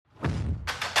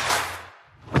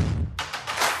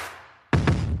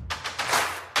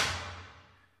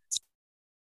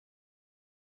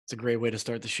It's a great way to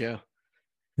start the show.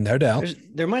 No doubt.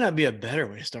 There might not be a better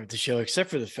way to start the show, except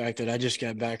for the fact that I just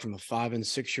got back from a 5- and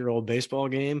 6-year-old baseball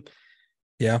game.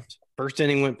 Yeah. First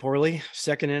inning went poorly.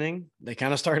 Second inning, they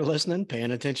kind of started listening,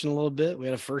 paying attention a little bit. We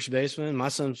had a first baseman. My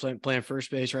son's playing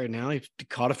first base right now. He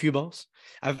caught a few balls.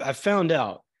 I've found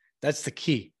out that's the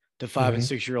key to 5- and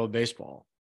 6-year-old baseball.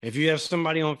 If you have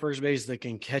somebody on first base that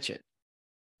can catch it,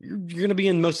 you're going to be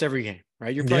in most every game,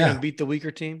 right? You're probably going to beat the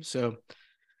weaker team. So,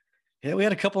 yeah, we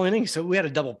had a couple innings. So we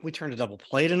turned a double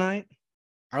play tonight.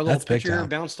 Our little pitcher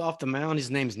bounced off the mound. His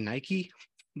name's Nike.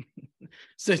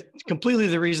 So completely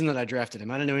the reason that I drafted him.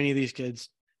 I didn't know any of these kids.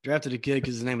 Drafted a kid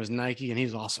because his name was Nike, and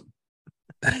he's awesome.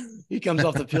 He comes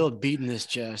off the field beating his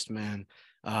chest, man.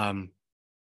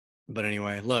 But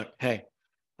anyway, look, hey,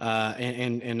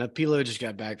 and Pilo just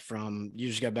got back from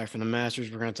the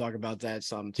Masters. We're going to talk about that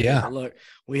some too. Yeah. But look,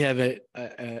 we have a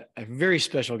very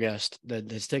special guest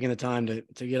that's taking the time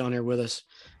to get on here with us.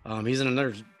 He's in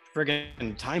another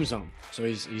friggin' time zone, so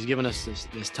he's giving us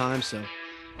this time. So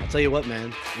I'll tell you what,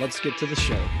 man, let's get to the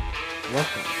show.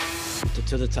 Welcome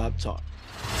to the Top Talk.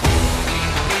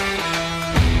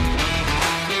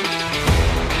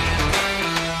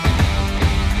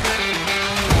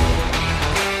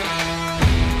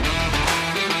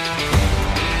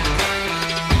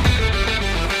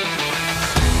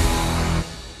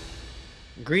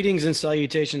 Greetings and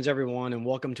salutations, everyone, and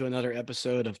welcome to another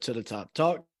episode of To the Top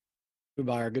Talk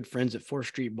by our good friends at 4th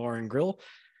Street Bar and Grill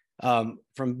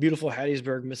from beautiful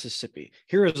Hattiesburg, Mississippi.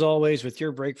 Here, as always, with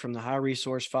your break from the High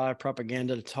Resource 5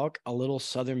 propaganda to talk a little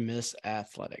Southern Miss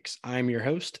athletics. I'm your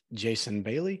host, Jason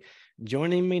Bailey.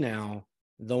 Joining me now,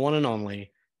 the one and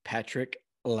only Patrick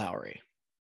Lowry.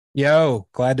 Yo,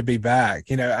 glad to be back.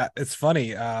 You know, it's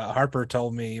funny. Harper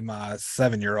told me, my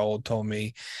 7-year-old told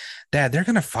me, Dad, they're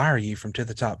going to fire you from To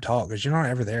the Top Talk because you're not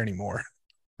ever there anymore.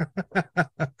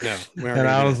 No, and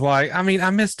I was like, I mean,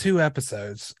 I missed 2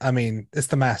 episodes. I mean, it's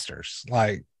the Masters.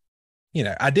 Like, you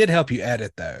know, I did help you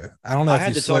edit though. I don't know if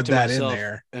you slid that in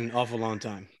there. An awful long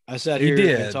time. I sat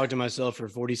here and talked to myself for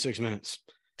 46 minutes.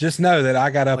 Just know that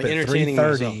I got up at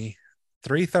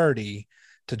 3:30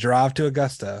 to drive to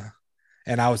Augusta.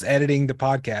 And I was editing the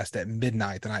podcast at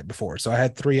midnight the night before. So I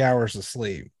had 3 hours of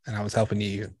sleep and I was helping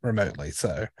you remotely.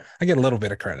 So I get a little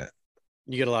bit of credit.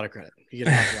 You get a lot of credit. You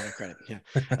get a lot of credit. Yeah.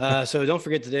 So don't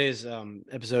forget today's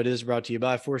episode is brought to you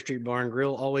by 4th Street Bar and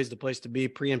Grill. Always the place to be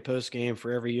pre and post game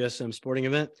for every USM sporting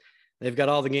event. They've got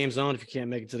all the games on. If you can't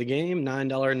make it to the game,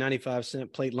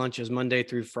 $9.95 plate lunches Monday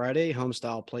through Friday, home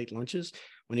style plate lunches.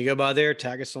 When you go by there,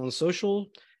 tag us on social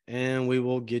and we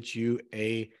will get you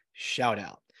a shout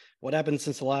out. What happened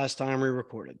since the last time we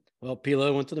recorded? Well,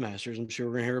 Pilo went to the Masters. I'm sure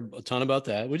we're going to hear a ton about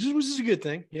that, which is a good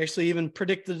thing. He actually even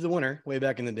predicted the winner way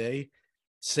back in the day.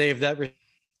 Saved that,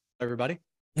 everybody.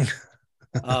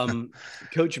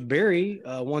 Coach Barry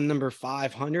won number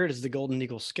 500 as the Golden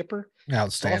Eagle skipper.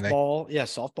 Outstanding.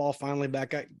 Softball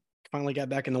finally got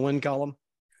back in the win column.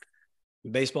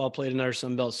 Baseball played another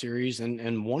Sun Belt series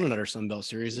and won another Sun Belt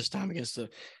series, this time against the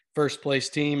first place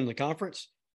team in the conference.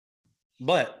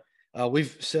 But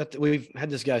we've had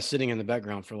this guy sitting in the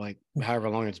background for like however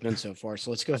long it's been so far. So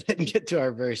let's go ahead and get to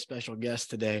our very special guest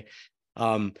today.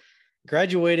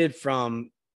 Graduated from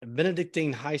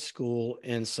Benedictine High School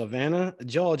in Savannah,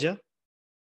 Georgia.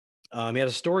 He had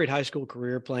a storied high school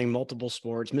career playing multiple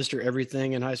sports, Mr.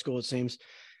 Everything in high school, it seems.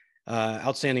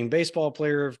 Outstanding baseball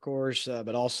player, of course,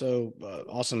 but also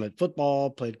awesome at football,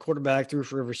 played quarterback, threw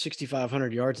for over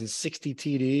 6,500 yards and 60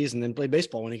 TDs, and then played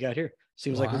baseball when he got here.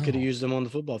 Seems like we could have used him on the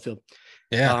football field.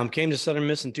 Yeah. Came to Southern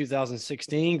Miss in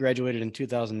 2016, graduated in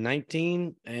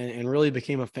 2019, and really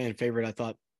became a fan favorite, I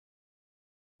thought,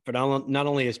 for not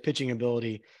only his pitching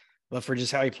ability, but for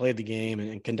just how he played the game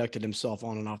and conducted himself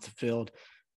on and off the field.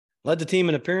 Led the team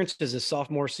in appearances his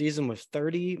sophomore season with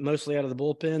 30, mostly out of the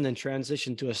bullpen, then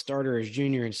transitioned to a starter his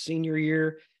junior and senior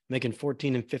year, making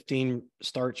 14 and 15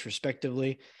 starts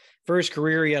respectively. For his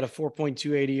career, he had a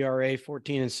 4.28 ERA,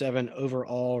 14-7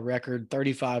 overall record,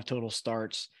 35 total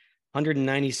starts,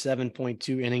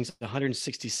 197.2 innings,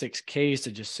 166 Ks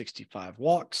to just 65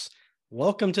 walks.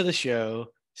 Welcome to the show,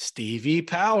 Stevie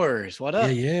Powers. What up?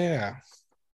 Yeah.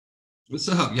 What's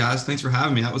up, guys? Thanks for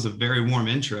having me. That was a very warm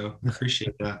intro.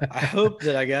 Appreciate that. I hope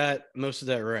that I got most of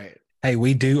that right. Hey,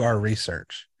 we do our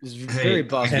research. It's very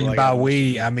possible. And by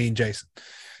we, I mean Jason.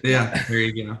 Yeah, there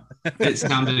you go. It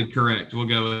sounded correct. We'll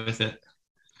go with it.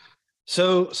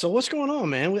 So what's going on,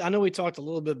 man? I know we talked a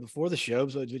little bit before the show,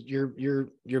 but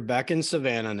you're back in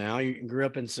Savannah now. You grew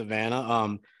up in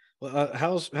Savannah.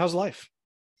 How's life?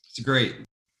 It's great.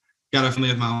 Got a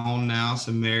family of my own now,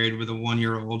 so married with a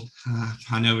 1-year-old.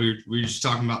 I know we were just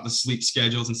talking about the sleep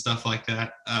schedules and stuff like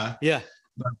that. Yeah.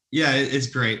 But yeah, it's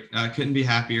great. I couldn't be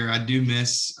happier. I do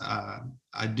miss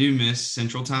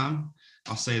Central Time.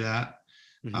 I'll say that.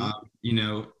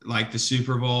 Mm-hmm. Like the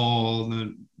Super Bowl,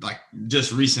 like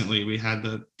just recently we had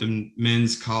the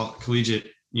men's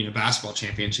collegiate, basketball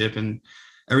championship, and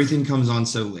everything comes on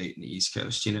so late in the East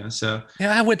Coast, so.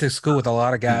 Yeah, I went to school with a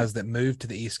lot of guys that moved to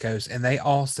the East Coast, and they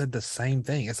all said the same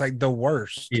thing. It's like the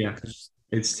worst. Yeah,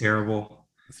 it's terrible.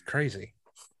 It's crazy.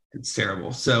 It's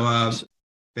terrible. So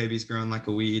baby's growing like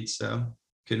a weed, so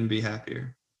couldn't be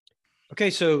happier. Okay,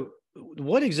 so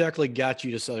what exactly got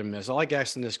you to Southern Miss? I like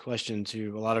asking this question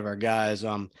to a lot of our guys.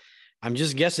 I'm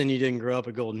just guessing you didn't grow up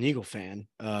a Golden Eagle fan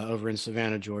over in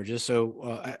Savannah, Georgia.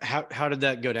 So how did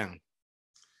that go down?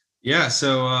 Yeah,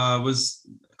 so was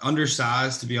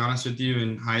undersized, to be honest with you,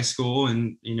 in high school.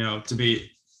 And, to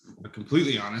be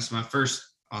completely honest, my first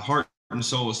heart and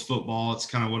soul was football. It's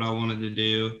kind of what I wanted to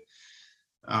do.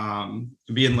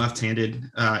 Being left-handed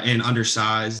and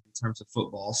undersized in terms of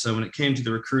football. So when it came to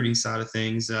the recruiting side of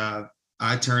things,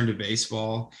 I turned to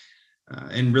baseball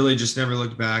and really just never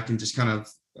looked back and just kind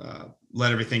of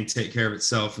let everything take care of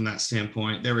itself from that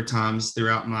standpoint. There were times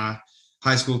throughout my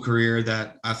high school career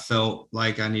that I felt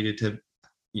like I needed to,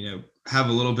 have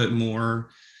a little bit more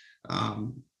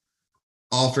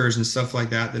offers and stuff like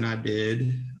that than I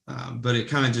did. But it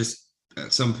kind of just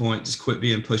at some point just quit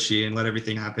being pushy and let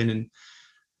everything happen.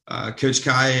 And Coach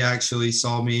Kai actually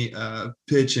saw me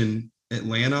pitch in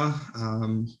Atlanta.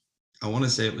 I want to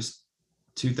say it was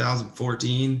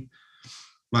 2014,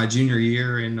 my junior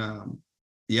year. And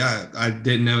I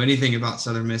didn't know anything about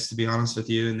Southern Miss, to be honest with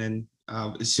you. And then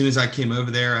as soon as I came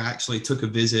over there, I actually took a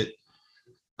visit,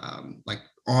 like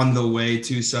on the way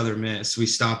to Southern Miss. We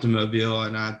stopped in Mobile,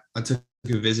 and I took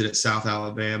a visit at South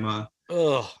Alabama.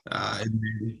 Oh, I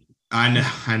know.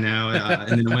 And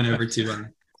then I went over to,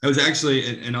 it was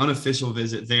actually an unofficial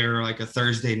visit there, like a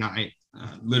Thursday night.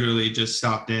 Literally just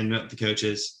stopped in, met the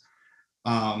coaches.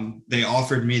 They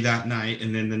offered me that night,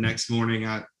 and then the next morning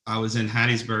I was in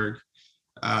Hattiesburg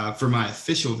for my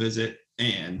official visit,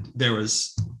 and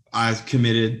I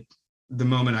committed the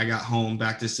moment I got home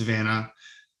back to Savannah.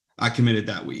 I committed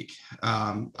that week.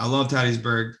 I loved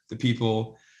Hattiesburg, the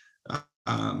people,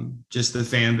 just the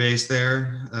fan base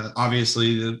there.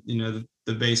 Obviously,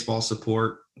 the baseball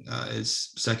support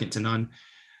is second to none.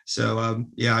 So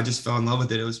I just fell in love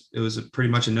with it. It was pretty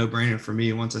much a no-brainer for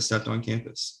me once I stepped on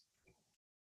campus.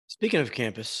 Speaking of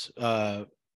campus,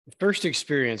 first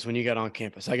experience when you got on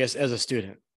campus, I guess as a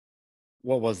student,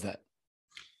 what was that?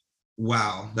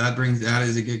 Wow, that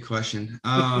is a good question.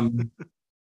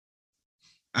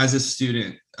 As a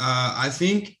student, I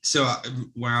think so.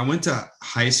 Where I went to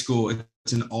high school,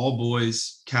 it's an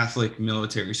all-boys Catholic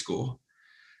military school.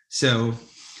 So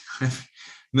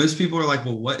most people are like,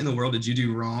 well, what in the world did you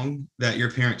do wrong that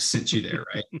your parents sent you there,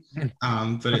 right?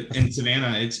 But in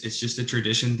Savannah, it's just a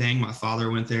tradition thing. My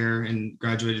father went there and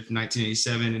graduated from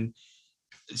 1987, and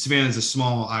Savannah is a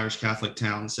small Irish Catholic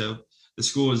town. So the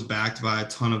school is backed by a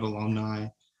ton of alumni.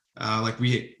 Like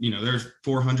there's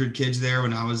 400 kids there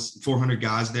 400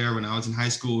 guys there when I was in high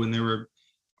school, and there were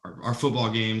our football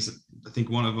games. I think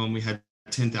one of them, we had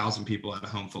 10,000 people at a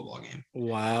home football game.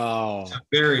 Wow. So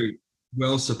very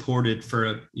well supported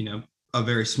for a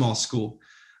very small school.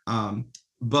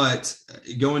 But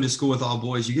going to school with all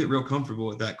boys, you get real comfortable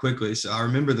with that quickly. So I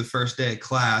remember the first day of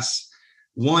class,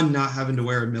 one, not having to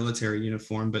wear a military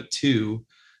uniform, but two,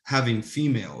 having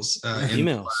females in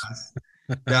class.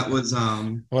 That was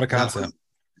what a concept.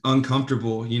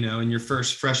 Uncomfortable, in your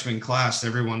first freshman class,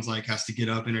 everyone's like has to get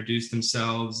up, introduce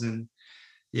themselves, and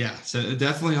so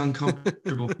definitely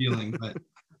uncomfortable feeling, but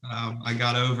I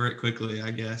got over it quickly,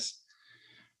 I guess.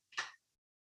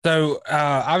 So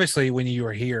obviously when you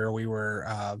were here, we were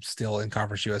still in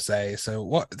Conference USA.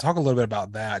 So talk a little bit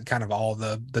about that, kind of all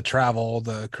the travel,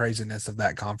 the craziness of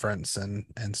that conference and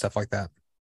stuff like that.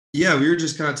 Yeah, we were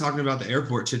just kind of talking about the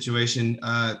airport situation.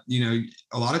 A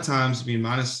lot of times, if we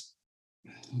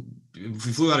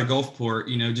flew out of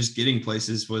Gulfport, just getting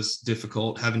places was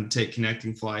difficult, having to take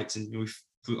connecting flights. And we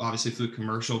flew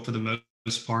commercial for the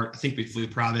most part. I think we flew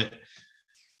private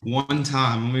one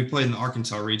time when we played in the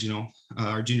Arkansas Regional.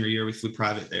 Our junior year, we flew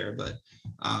private there. But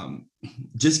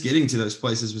just getting to those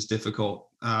places was difficult.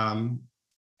 A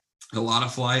lot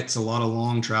of flights, a lot of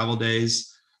long travel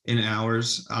days in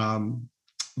hours.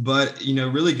 But,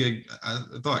 really good. I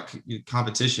thought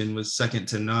competition was second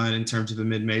to none in terms of a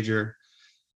mid-major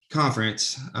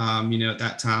conference. At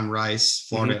that time, Rice,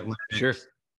 Florida Atlantic, sure.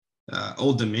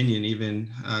 Old Dominion,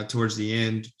 even towards the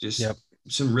end, just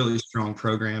some really strong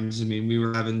programs. I mean, we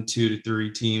were having 2 to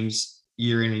 3 teams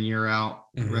year in and year out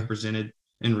represented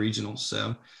in regionals.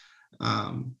 So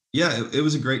Yeah, it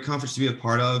was a great conference to be a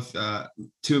part of.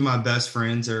 Two of my best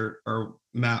friends are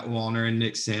Matt Wallner and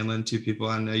Nick Sandlin, two people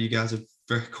I know you guys are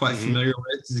quite familiar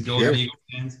with as Golden Eagle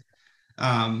fans.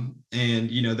 And,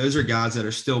 those are guys that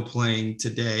are still playing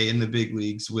today in the big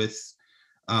leagues with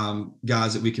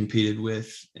guys that we competed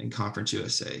with in Conference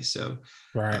USA. So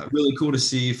really cool to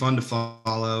see, fun to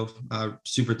follow,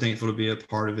 super thankful to be a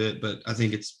part of it. But I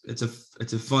think it's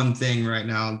a fun thing right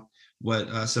now,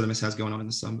 what Southern Miss has going on in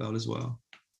the Sun Belt as well.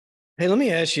 Hey, let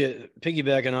me ask you,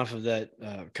 piggybacking off of that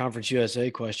Conference USA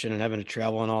question and having to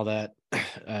travel and all that,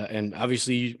 and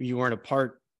obviously you weren't a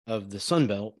part of the Sun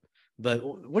Belt, but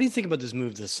what do you think about this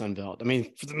move to the Sun Belt? I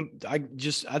mean, I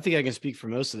think I can speak for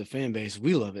most of the fan base.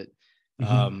 We love it.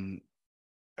 Mm-hmm.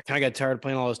 I kind of got tired of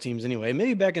playing all those teams anyway.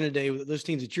 Maybe back in the day, those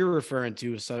teams that you're referring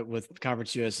to with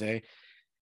Conference USA,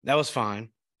 that was fine.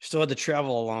 Still had to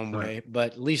travel a long way,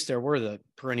 but at least there were the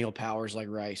perennial powers like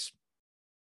Rice.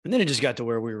 And then it just got to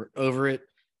where we were over it.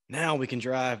 Now we can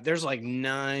drive. There's like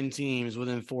 9 teams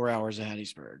within 4 hours of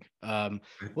Hattiesburg.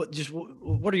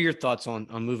 What are your thoughts on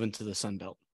moving to the Sun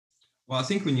Belt? Well, I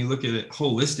think when you look at it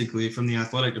holistically from the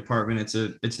athletic department,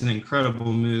 it's an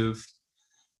incredible move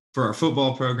for our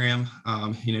football program.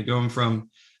 Going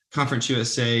from Conference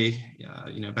USA,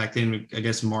 back then, I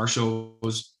guess Marshall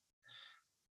was,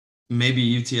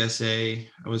 maybe UTSA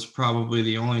was probably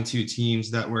the only 2 teams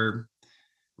that were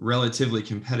relatively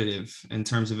competitive in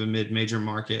terms of a mid-major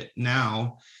market.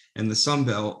 Now in the Sun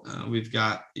Belt, we've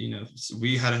got,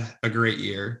 we had a great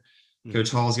year. Mm-hmm.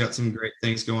 Coach Hall's got some great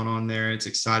things going on there. It's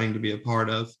exciting to be a part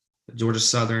of. Georgia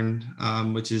Southern,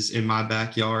 which is in my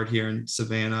backyard here in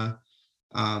Savannah,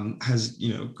 has,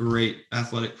 great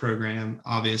athletic program.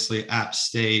 Obviously App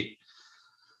State,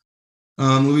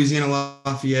 Louisiana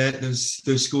Lafayette,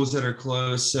 those schools that are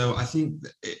close. So I think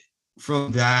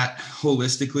from that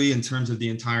holistically, in terms of the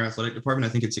entire athletic department,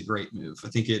 I think it's a great move. I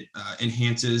think it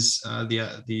enhances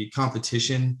the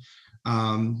competition,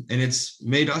 and it's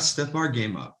made us step our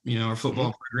game up. Our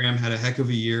football program had a heck of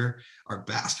a year. Our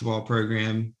basketball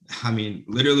program, I mean,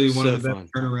 literally one of the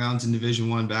best turnarounds in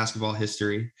Division I basketball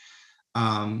history.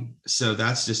 So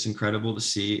that's just incredible to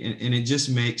see, and it just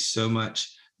makes so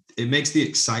much. It makes the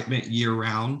excitement year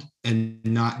round and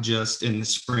not just in the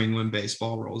spring when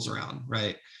baseball rolls around,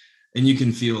 right? And you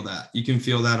can feel that. You can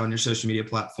feel that on your social media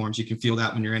platforms. You can feel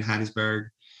that when you're in Hattiesburg.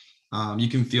 You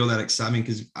can feel that excitement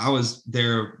because I was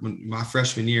there when my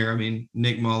freshman year. I mean,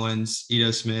 Nick Mullins,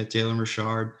 Ito Smith, Jalen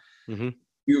Richard,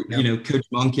 Coach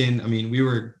Munkin. I mean, we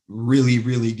were really,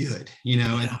 really good,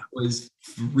 and it was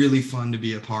really fun to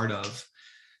be a part of.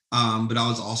 But I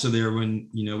was also there when,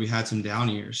 we had some down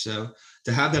years. So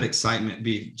to have that excitement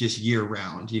be just year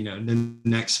round, the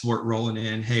next sport rolling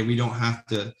in, hey, we don't have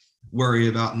to worry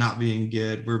about not being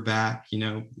good. We're back,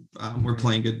 we're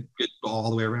playing good ball all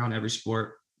the way around every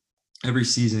sport, every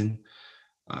season.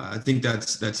 I think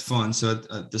that's fun. So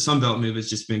the Sun Belt move has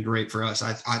just been great for us.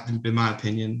 I in my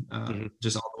opinion,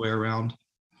 just all the way around.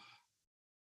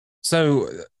 So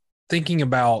thinking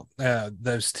about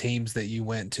those teams that you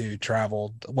went to,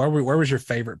 traveled, where was your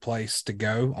favorite place to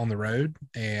go on the road,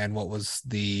 and what was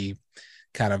the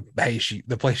kind of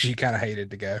the place you kind of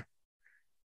hated to go?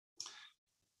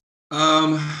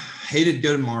 Hated to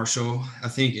go to Marshall. I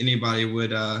think anybody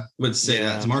would say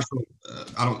that. Marshall,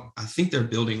 I think they're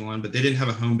building one, but they didn't have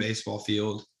a home baseball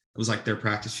field. It was like their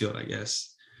practice field, I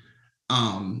guess.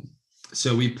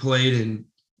 So we played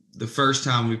the first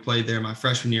time we played there, my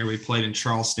freshman year, we played in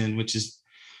Charleston, which is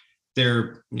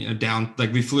they're down,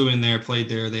 like we flew in there, played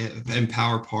there. They have in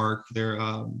Power Park, their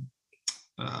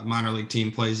minor league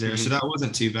team plays there. So that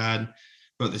wasn't too bad.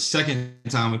 But the second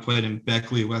time we played in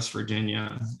Beckley, West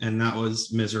Virginia, and that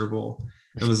was miserable.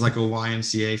 It was like a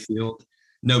YMCA field.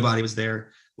 Nobody was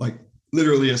there. Like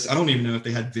literally, I don't even know if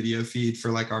they had video feed for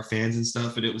like our fans and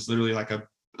stuff, but it was literally like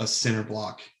a center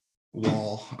block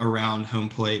wall around home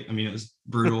plate. I mean, it was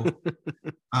brutal.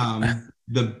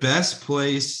 The best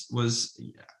place was,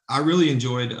 I really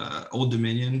enjoyed Old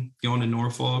Dominion, going to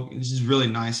Norfolk. It's just really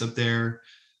nice up there.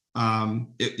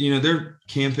 Their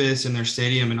campus and their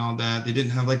stadium and all that, they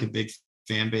didn't have like a big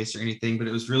fan base or anything, but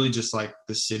it was really just like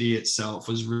the city itself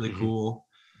was really cool.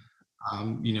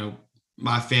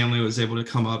 My family was able to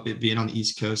come up, it being on the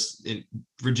East Coast.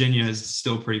 Virginia is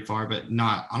still pretty far, but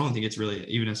I don't think it's really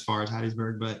even as far as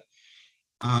Hattiesburg, but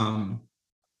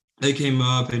they came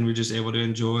up and we're just able to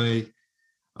enjoy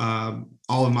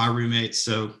all of my roommates.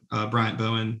 So Bryant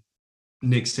Bowen,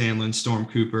 Nick Sandlin, Storm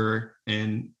Cooper,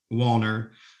 and Wallner,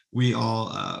 we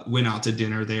all went out to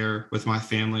dinner there with my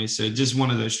family. So just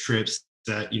one of those trips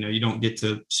that, you don't get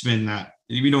to spend that.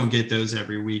 We don't get those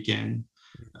every weekend.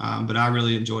 But I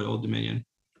really enjoyed Old Dominion.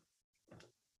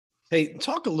 Hey,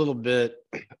 talk a little bit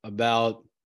about,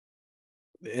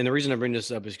 and the reason I bring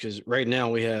this up is because right now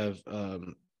we have,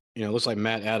 it looks like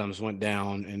Matt Adams went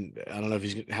down, and I don't know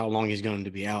if how long he's going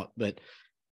to be out, but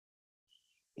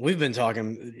we've been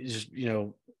talking, just,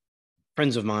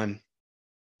 friends of mine,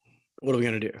 what are we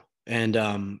going to do?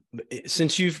 And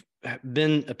since you've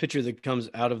been a pitcher that comes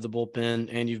out of the bullpen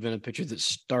and you've been a pitcher that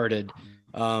started,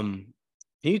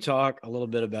 can you talk a little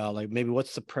bit about like maybe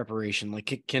what's the preparation?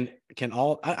 Like can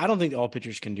all, I don't think all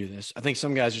pitchers can do this. I think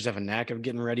some guys just have a knack of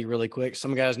getting ready really quick.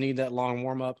 Some guys need that long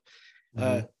warm up.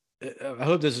 I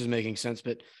hope this is making sense,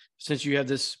 but since you have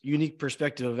this unique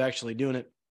perspective of actually doing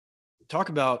it, talk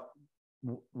about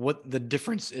what the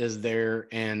difference is there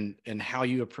and how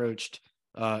you approached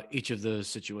each of those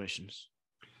situations.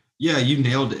 Yeah, you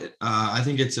nailed it. I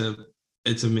think it's a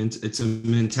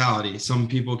mentality. Some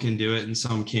people can do it and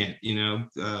some can't.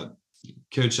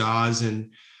 Coach Oz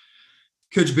and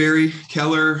Coach Barry,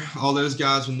 Keller, all those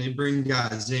guys, when they bring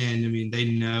guys in, I mean, they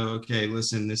know, okay,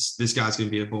 listen, this guy's going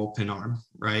to be a bullpen arm,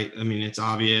 right? I mean, it's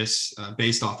obvious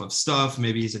based off of stuff.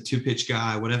 Maybe he's a 2-pitch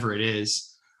guy, whatever it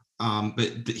is.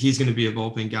 But he's going to be a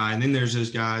bullpen guy. And then there's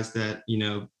those guys that,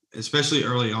 especially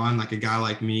early on, like a guy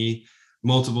like me,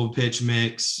 multiple pitch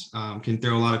mix, can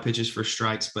throw a lot of pitches for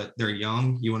strikes, but they're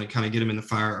young. You want to kind of get them in the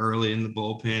fire early in the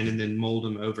bullpen and then mold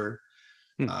them over.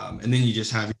 And then you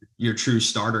just have your true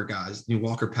starter guys.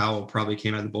 Walker Powell probably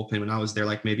came out of the bullpen when I was there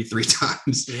like maybe 3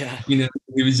 times. Yeah.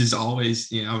 He was just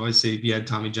always, I always say he had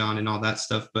Tommy John and all that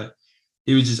stuff, but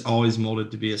he was just always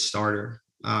molded to be a starter.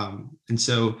 And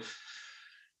so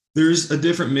there's a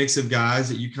different mix of guys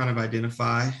that you kind of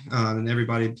identify, and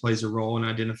everybody plays a role and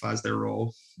identifies their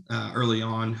role early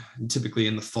on, typically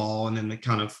in the fall, and then they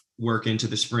kind of work into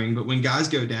the spring. But when guys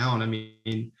go down, I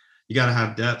mean, you got to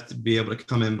have depth to be able to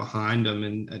come in behind them.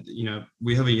 And,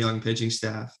 we have a young pitching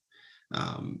staff,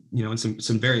 and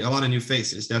a lot of new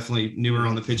faces, definitely newer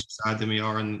on the pitching side than we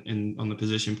are on the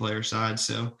position player side.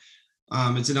 So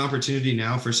it's an opportunity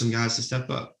now for some guys to step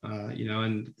up,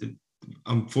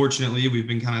 unfortunately, we've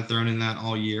been kind of thrown in that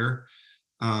all year,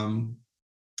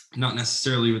 not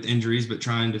necessarily with injuries, but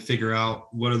trying to figure out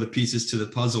what are the pieces to the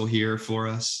puzzle here for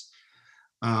us.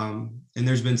 And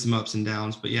there's been some ups and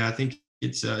downs, but yeah, I think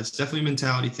it's definitely a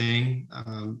mentality thing.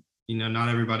 Not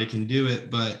everybody can do it,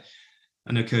 but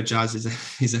I know Coach Oz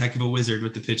he's a heck of a wizard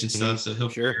with the pitch and stuff, so he'll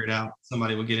figure it out.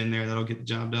 Somebody will get in there that'll get the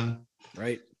job done.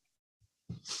 Right.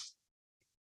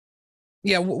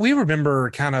 Yeah, we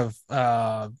remember kind of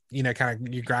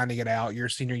you grinding it out your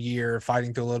senior year,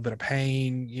 fighting through a little bit of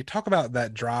pain. You talk about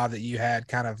that drive that you had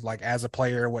kind of like as a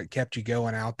player, what kept you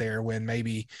going out there when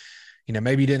maybe you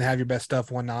didn't have your best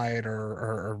stuff one night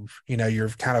or you're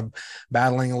kind of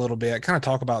battling a little bit. Kind of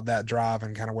talk about that drive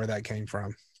and kind of where that came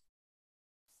from.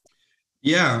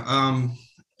 Yeah.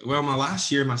 Well, my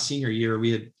senior year,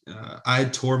 I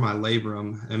had tore my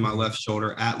labrum in my left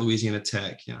shoulder at Louisiana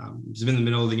Tech. It was in the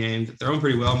middle of the game, throwing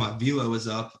pretty well. My velo was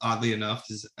up, oddly enough,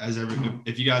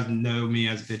 if you guys know me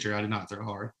as a pitcher, I did not throw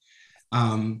hard.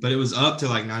 But it was up to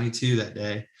like 92 that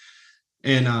day,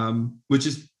 and which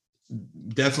is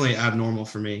definitely abnormal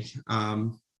for me.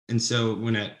 And so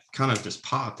when it kind of just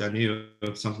popped, I knew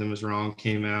if something was wrong,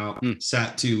 came out,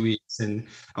 sat 2 weeks. And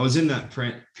I was in that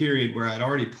period where I'd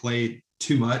already played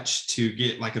too much to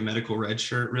get like a medical red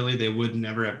shirt. Really, they would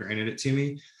never have granted it to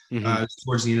me.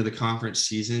 Towards the end of the conference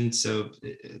season. So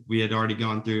we had already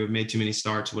gone through, made too many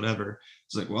starts, whatever.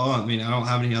 It's like, well, I mean, I don't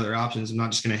have any other options. I'm not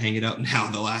just going to hang it up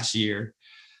now the last year.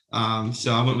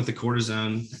 So I went with the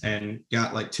cortisone and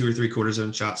got like 2 or 3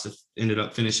 cortisone shots that ended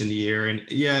up finishing the year. And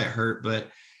yeah, it hurt, but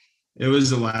it was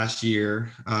the last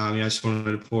year. I just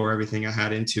wanted to pour everything I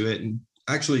had into it. And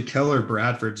actually Keller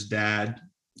Bradford's dad,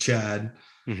 Chad,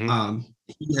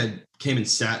 he had came and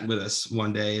sat with us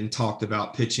one day and talked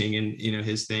about pitching and,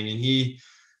 his thing. And he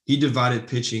divided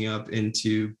pitching up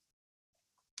into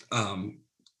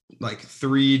like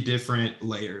 3 different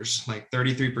layers. Like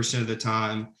 33% of the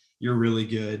time you're really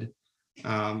good.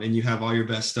 And you have all your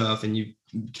best stuff and you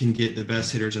can get the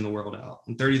best hitters in the world out.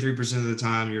 And 33% of the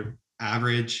time you're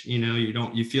average,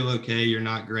 you feel okay. You're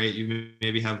not great. You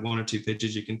maybe have 1 or 2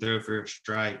 pitches you can throw for a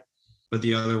strike, but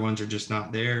the other ones are just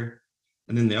not there.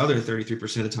 And then the other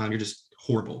 33% of the time, you're just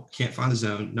horrible. Can't find the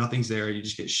zone. Nothing's there. You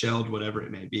just get shelled, whatever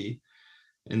it may be.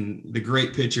 And the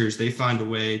great pitchers, they find a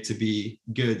way to be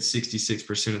good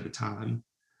 66% of the time.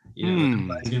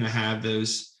 Everybody's going to have that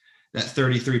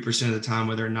 33% of the time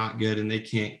where they're not good and they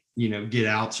can't, get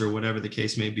outs or whatever the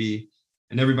case may be.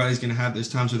 And everybody's going to have those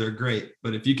times where they're great.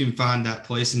 But if you can find that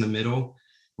place in the middle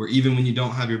where even when you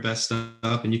don't have your best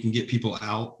stuff and you can get people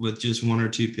out with just 1 or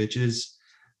 2 pitches,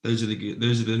 Those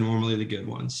are normally the good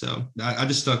ones. So I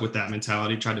just stuck with that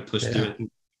mentality, tried to push through it and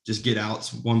just get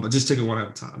out but just took it one at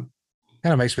a time.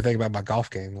 Kind of makes me think about my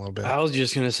golf game a little bit. I was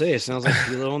just going to say, it sounds like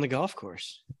Philo on the golf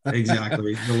course.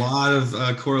 Exactly. A lot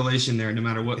of correlation there, no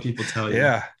matter what people tell you.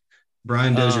 Yeah.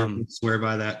 Brian Dozier would swear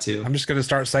by that too. I'm just going to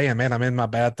start saying, man, I'm in my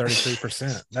bad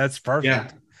 33%. That's perfect. Yeah,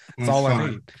 that's all fine. I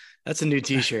need. That's a new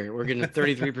T-shirt. We're getting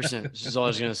 33%. This is all I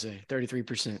was going to say.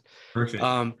 33%. Perfect.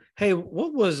 Hey,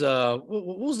 what was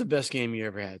the best game you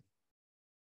ever had?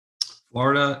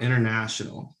 Florida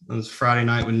International. It was Friday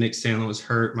night when Nick Stanley was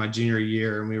hurt my junior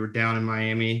year, and we were down in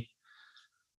Miami.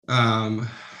 I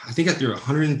think I threw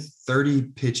 130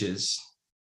 pitches,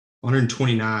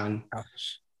 129.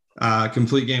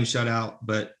 Complete game shutout,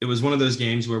 but it was one of those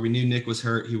games where we knew Nick was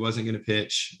hurt. He wasn't going to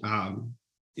pitch.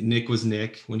 Nick was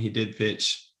Nick. When he did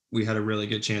pitch, we had a really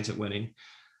good chance at winning.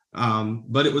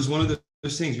 But it was one of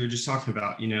those things we were just talking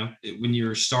about, when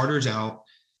your starter's out,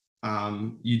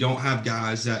 you don't have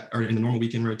guys that are in the normal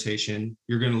weekend rotation.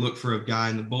 You're going to look for a guy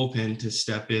in the bullpen to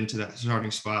step into that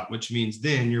starting spot, which means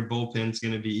then your bullpen's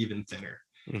going to be even thinner,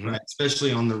 right?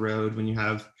 Especially on the road when you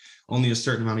have only a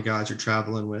certain amount of guys you're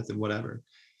traveling with and whatever.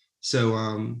 So,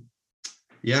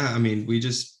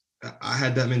 I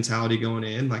had that mentality going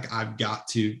in, like I've got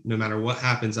to, no matter what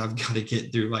happens, I've got to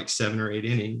get through like 7 or 8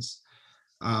 innings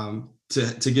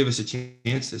to give us a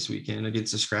chance this weekend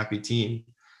against a scrappy team.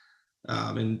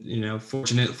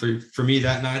 Fortunate for me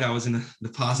that night, I was in the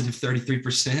positive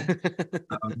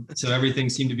 33%. So everything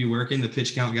seemed to be working. The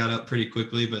pitch count got up pretty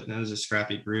quickly, but that was a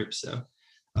scrappy group. So,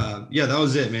 that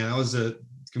was it, man. That was a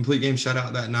complete game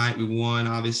shutout that night. We won,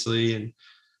 obviously, and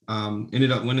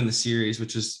ended up winning the series,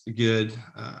 which was good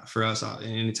for us at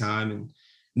any time. And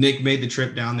Nick made the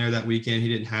trip down there that weekend. He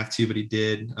didn't have to, but he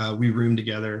did. We roomed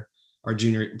together our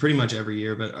junior pretty much every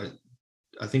year, but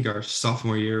I think our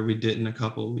sophomore year we didn't a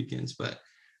couple of weekends, but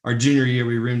our junior year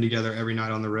we roomed together every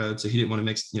night on the road. So he didn't want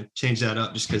to change that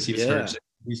up just because he was hurt. So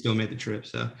he still made the trip.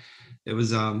 So it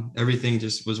was everything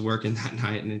just was working that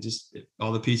night, and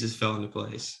all the pieces fell into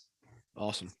place.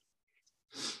 Awesome.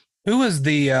 Who was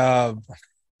the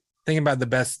thinking about the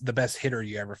best hitter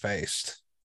you ever faced?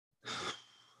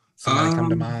 Somebody come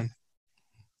to mind?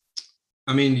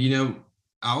 I mean,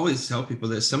 I always tell people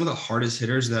that some of the hardest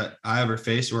hitters that I ever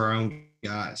faced were our own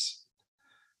guys.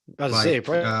 I was say,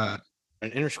 probably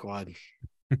an inner squad.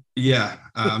 Yeah.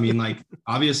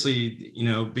 Obviously,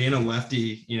 being a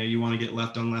lefty, you want to get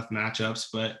left on left matchups,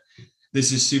 but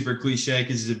this is super cliche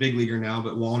because he's a big leaguer now,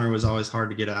 but Wallner was always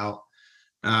hard to get out.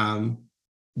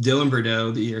 Dylan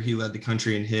Bordeaux, the year he led the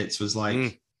country in hits, was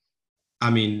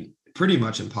pretty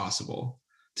much impossible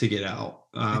to get out.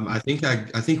 I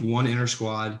think one inner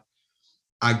squad,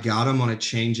 I got him on a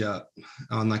changeup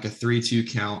on like a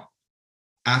 3-2 count.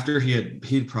 After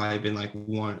he'd probably been like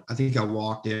one. I think I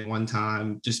walked in one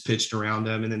time, just pitched around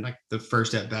him, and then like the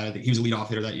first at bat, I think he was a leadoff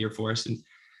hitter that year for us. And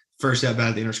first at bat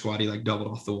of the inner squad, he like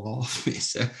doubled off the wall of me.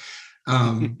 So,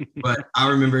 but I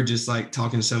remember just like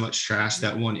talking so much trash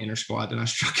that one inner squad, and I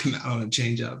struck him out on a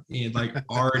changeup. He had like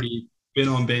already been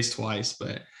on base twice,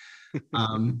 but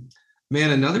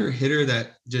man, another hitter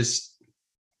that just,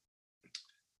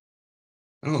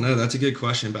 I don't know. That's a good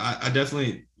question, but I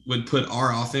definitely would put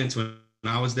our offense when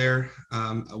I was there.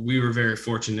 We were very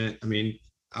fortunate. I mean,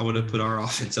 I would have put our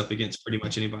offense up against pretty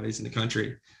much anybody's in the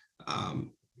country.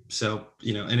 So,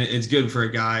 and it's good for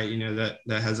a guy, that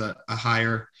has a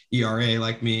higher ERA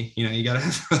like me. You got to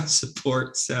have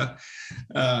support. So,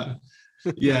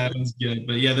 it was good.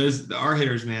 But our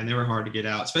hitters, man, they were hard to get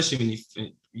out, especially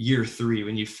when year 3,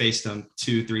 when you faced them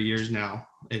 2-3 years now.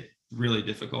 It's really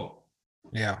difficult.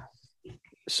 Yeah.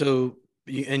 So,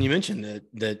 you mentioned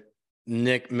that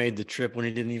Nick made the trip when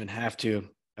he didn't even have to,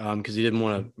 because he didn't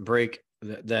want to break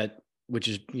that, which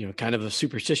is, kind of a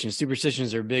superstition.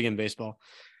 Superstitions are big in baseball.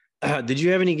 Did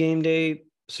you have any game day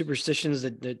superstitions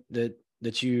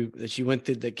that you went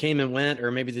through, that came and went,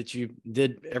 or maybe that you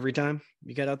did every time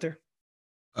you got out there?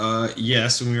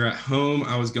 Yes. When we were at home,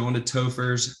 I was going to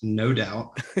Topher's, no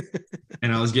doubt.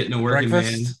 And I was getting a working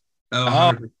Breakfast? man.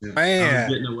 Oh, man. I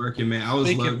was getting a working man. I was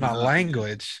Speaking my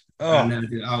language. Oh, I know,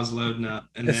 dude, I was loading up.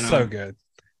 And it's so good.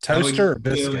 Toaster or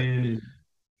biscuit?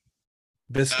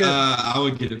 Biscuit? I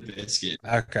would get a biscuit.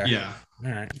 Okay. Yeah.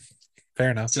 All right.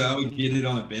 Fair enough. So I would get it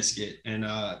on a biscuit. And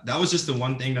that was just the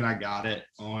one thing that I got it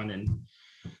on and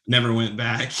never went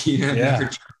back. Never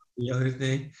tried the other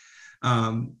thing.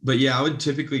 But yeah, I would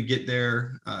typically get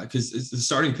there because it's the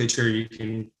starting pitcher. You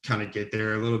can kind of get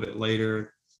there a little bit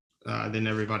later than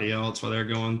everybody else while they're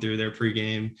going through their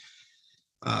pregame,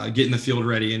 getting the field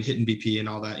ready and hitting BP and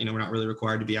all that. We're not really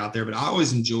required to be out there, but I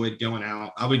always enjoyed going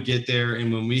out. I would get there,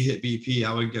 and when we hit BP,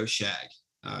 I would go shag.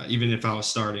 even if I was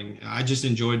starting. I just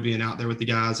enjoyed being out there with the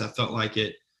guys. I felt like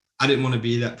I didn't want to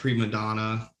be that prima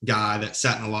donna guy that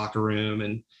sat in the locker room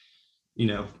and,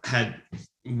 had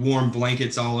warm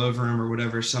blankets all over him or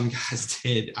whatever some guys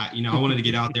did. I wanted to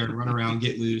get out there and run around,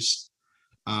 get loose.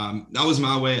 That was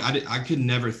my way. I could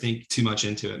never think too much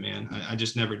into it, man. I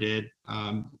just never did.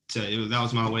 That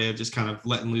was my way of just kind of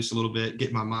letting loose a little bit,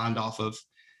 getting my mind off of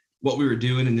what we were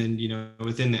doing. And then,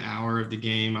 within the hour of the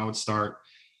game, I would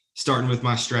starting with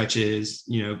my stretches,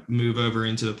 move over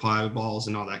into the plywood balls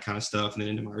and all that kind of stuff, and then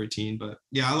into my routine. But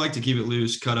yeah, I like to keep it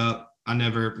loose, cut up.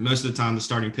 Most of the time the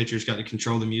starting pitchers got to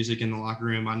control the music in the locker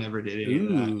room. I never did any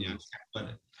of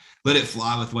that. Let it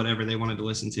fly with whatever they wanted to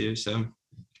listen to. So,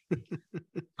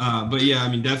 but yeah, I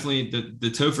mean, definitely the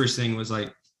Tophers thing was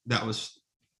like, that was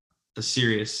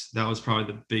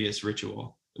probably the biggest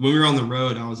ritual. When we were on the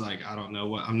road, I was like, I don't know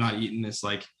what, I'm not eating this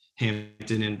like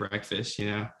Hampton Inn breakfast,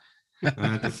 I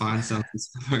have to find something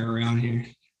somewhere around here.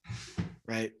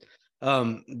 Right.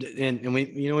 And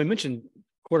we mentioned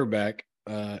quarterback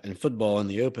and football in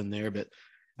the open there, but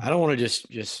I don't want to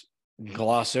just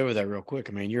gloss over that real quick.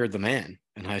 I mean, you're the man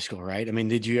in high school, right? I mean,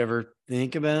 did you ever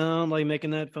think about like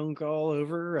making that phone call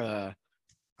over?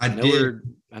 I know we're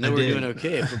doing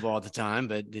okay at football at the time,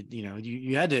 but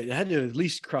you had to at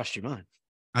least cross your mind.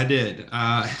 I did.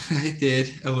 I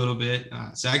did a little bit.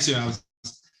 So actually I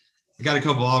got a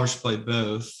couple offers to play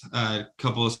both. A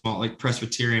couple of small, like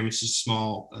Presbyterian, which is a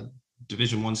small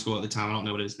Division I school at the time. I don't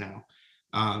know what it is now.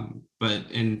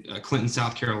 But in Clinton,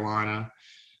 South Carolina,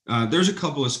 there's a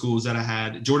couple of schools that I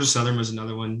had. Georgia Southern was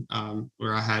another one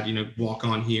where I had, walk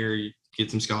on here, you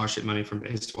get some scholarship money from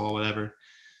baseball, whatever.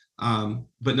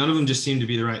 But none of them just seemed to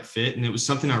be the right fit. And it was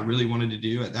something I really wanted to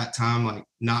do at that time. Like,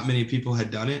 not many people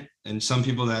had done it. And some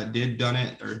people that did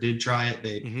try it,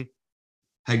 they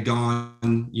had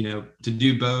gone, to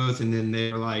do both. And then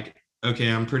they were like,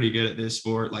 okay, I'm pretty good at this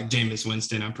sport. Like Jameis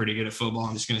Winston, I'm pretty good at football.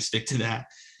 I'm just going to stick to that.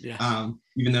 Yeah.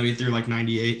 Even though he threw like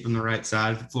 98 from the right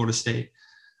side of Florida State.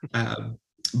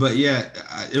 But yeah,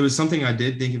 it was something I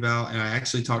did think about. And I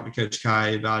actually talked to Coach Kai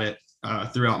about it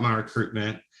throughout my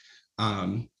recruitment.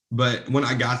 But when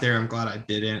I got there, I'm glad I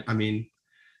didn't. I mean,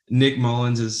 Nick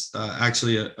Mullins is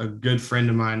actually a good friend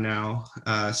of mine now.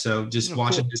 So just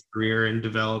watching his career and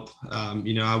develop,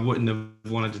 I wouldn't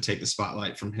have wanted to take the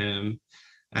spotlight from him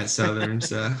at Southern.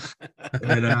 So,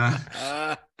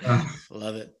 but,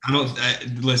 love it.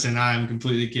 Listen, I am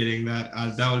completely kidding.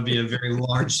 That would be a very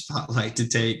large spotlight to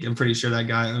take. I'm pretty sure that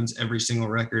guy owns every single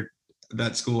record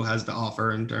that school has to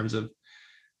offer in terms of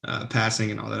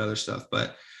passing and all that other stuff.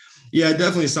 But yeah,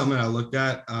 definitely something I looked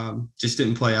at. Just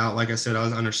didn't play out. Like I said, I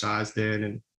was undersized then,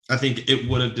 and I think it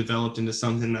would have developed into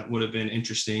something that would have been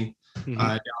interesting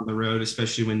down the road,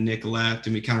 especially when Nick left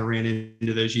and we kind of ran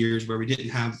into those years where we didn't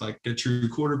have like a true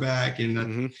quarterback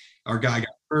and our guy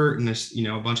got hurt and there's,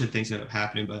 a bunch of things that have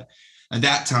happened. But at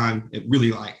that time, it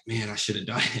really man, I should have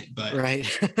done it. But right.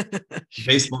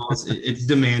 Baseball, it's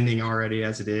demanding already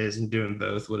as it is, and doing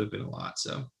both would have been a lot.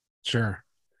 So sure.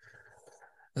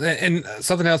 And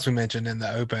something else we mentioned in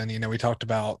the open, we talked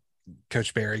about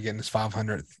Coach Barry getting his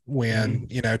 500th win.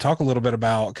 Talk a little bit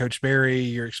about Coach Barry,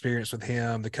 your experience with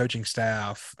him, the coaching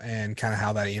staff, and kind of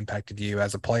how that impacted you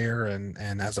as a player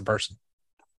and as a person.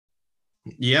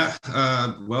 Yeah,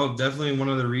 well, definitely one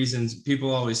of the reasons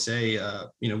people always say,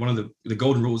 one of the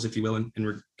golden rules, if you will, in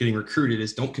getting recruited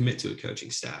is don't commit to a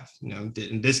coaching staff.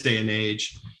 In this day and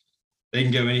age, they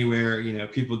can go anywhere.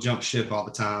 People jump ship all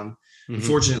the time.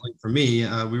 Unfortunately for me,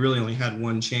 we really only had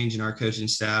one change in our coaching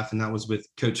staff, and that was with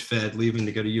Coach Fed leaving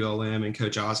to go to ULM and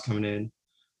Coach Oz coming in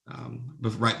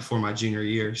right before my junior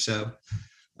year. So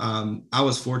I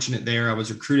was fortunate there. I was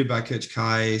recruited by Coach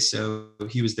Kai, so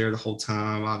he was there the whole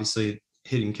time, obviously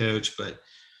hitting coach. But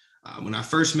when I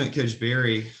first met Coach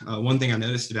Barry, one thing I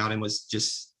noticed about him was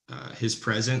just his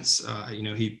presence.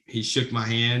 He shook my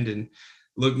hand and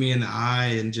looked me in the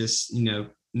eye and just,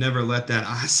 never let that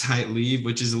eyesight leave,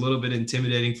 which is a little bit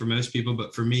intimidating for most people.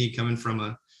 But for me, coming from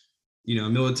a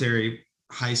military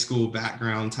high school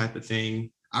background type of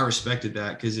thing, I respected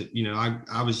that because,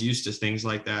 I was used to things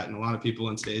like that. And a lot of people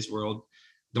in today's world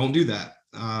don't do that.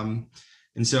 And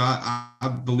so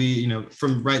I believe,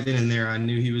 from right then and there, I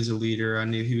knew he was a leader. I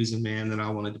knew he was a man that I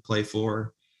wanted to play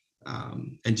for.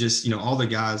 And just, all the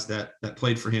guys that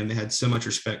played for him, they had so much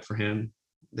respect for him.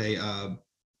 They,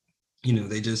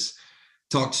 they just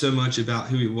talked so much about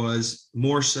who he was,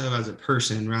 more so as a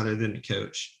person rather than a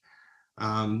coach.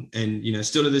 And,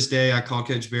 still to this day, I call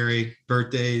Coach Barry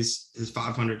birthdays, his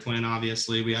 500th win,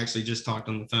 obviously. We actually just talked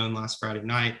on the phone last Friday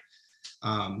night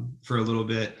for a little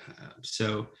bit.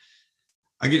 So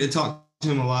I get to talk to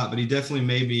him a lot, but he definitely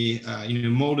made me,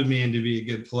 molded me into be a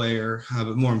good player.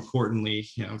 But more importantly,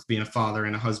 being a father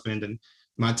and a husband, and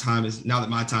now that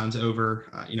my time's over,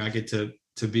 I get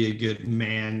to be a good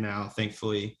man now.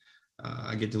 Thankfully,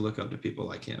 I get to look up to people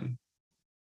like him.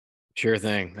 Sure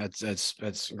thing.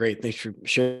 That's great. Thanks for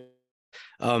sharing.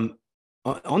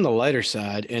 On the lighter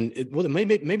side, and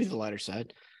maybe the lighter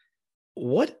side,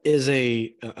 what is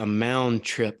a mound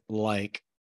trip like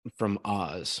from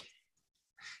Oz?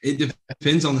 It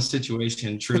depends on the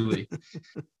situation, truly.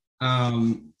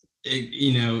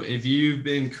 If you've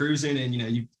been cruising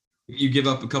and you give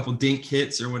up a couple dink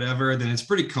hits or whatever, then it's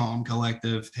pretty calm,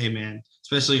 collective. Hey man,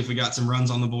 especially if we got some runs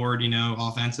on the board,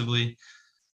 offensively,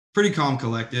 pretty calm,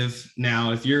 collective.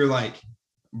 Now, if you're like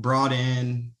brought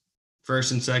in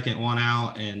first and second, one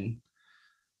out, and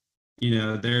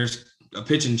there's a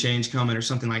pitch and change coming or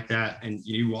something like that, and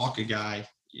you walk a guy,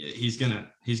 he's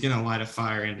gonna light a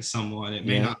fire into someone. It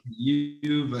may not be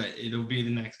you, but it'll be the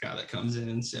next guy that comes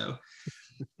in. So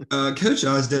Coach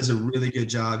Oz does a really good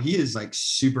job. He is like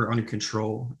super under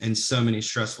control in so many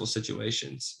stressful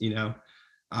situations.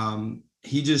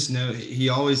 He just he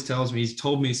always tells me, he's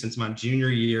told me since my junior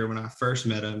year when I first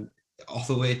met him all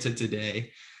the way to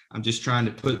today, I'm just trying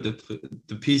to put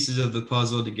the pieces of the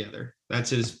puzzle together. That's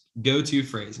his go-to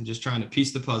phrase. I'm just trying to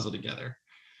piece the puzzle together.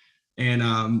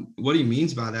 And what he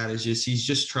means by that is he's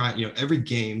just trying, every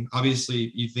game,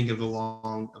 obviously you think of the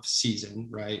long of season,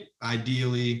 right?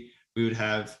 Ideally, we would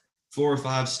have 4 or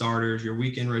 5 starters, your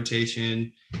weekend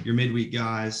rotation, your midweek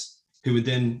guys who would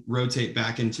then rotate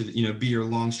back into, be your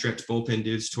long stretch bullpen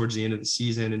dudes towards the end of the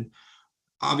season. And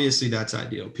obviously that's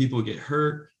ideal. People get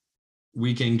hurt.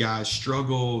 Weekend guys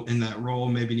struggle in that role,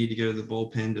 maybe need to go to the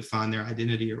bullpen to find their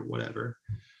identity or whatever.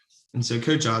 And so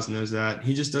Coach Oz knows that.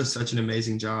 He just does such an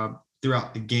amazing job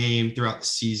throughout the game, throughout the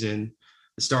season,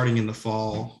 starting in the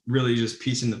fall, really just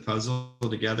piecing the puzzle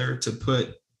together to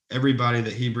put everybody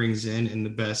that he brings in the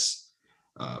best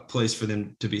place for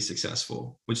them to be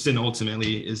successful, which then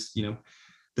ultimately is,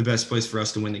 the best place for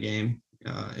us to win the game.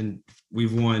 And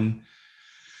we've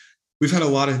had a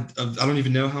lot of, I don't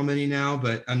even know how many now,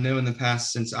 but I know in the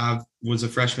past, since I was a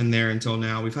freshman there until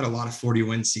now, we've had a lot of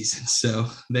 40-win seasons. So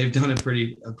they've done a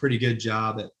pretty good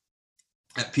job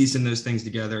at piecing those things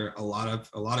together. A lot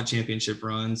of championship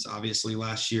runs. Obviously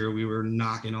last year we were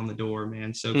knocking on the door,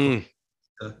 man. So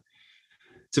close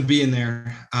to be in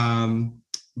there.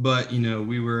 But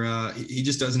we were, he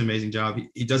just does an amazing job.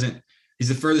 He's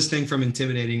the furthest thing from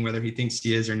intimidating, whether he thinks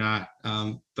he is or not.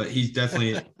 But he's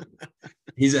definitely,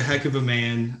 he's a heck of a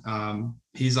man.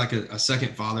 He's like a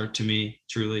second father to me,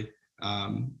 truly.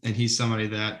 And he's somebody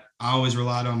that I always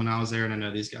relied on when I was there, and I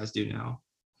know these guys do now.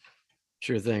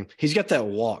 Sure thing. He's got that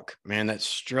walk, man, that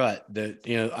strut that,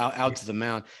 out to the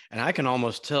mound. And I can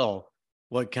almost tell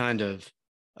what kind of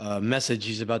message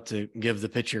he's about to give the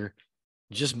pitcher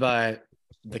just by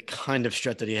the kind of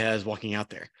strut that he has walking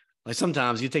out there. Like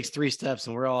sometimes he takes 3 steps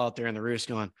and we're all out there in the roost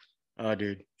going, oh,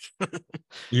 dude,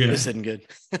 this isn't good.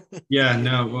 Yeah,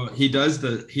 no, well, he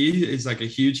is like a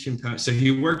huge component. So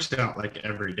he works out like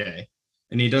every day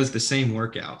and he does the same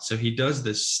workout. So he does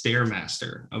the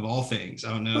Stairmaster of all things.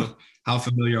 I don't know how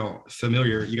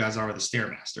familiar you guys are with the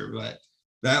Stairmaster, but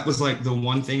that was like the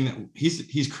one thing that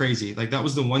he's crazy. Like that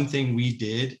was the one thing we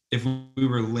did. If we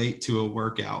were late to a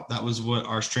workout, that was what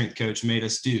our strength coach made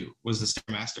us do, was the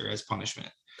Stairmaster as punishment.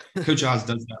 Coach Oz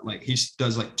does that. Like he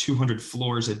does like 200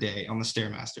 floors a day on the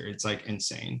Stairmaster. It's like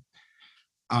insane.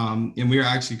 And we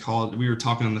were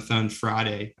talking on the phone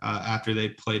Friday after they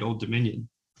played Old Dominion.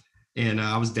 And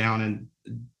I was down in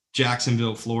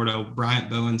Jacksonville, Florida. Bryant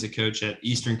Bowen's a coach at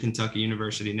Eastern Kentucky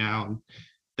University now. And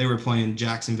they were playing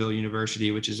Jacksonville University,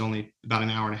 which is only about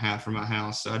an hour and a half from my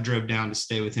house. So I drove down to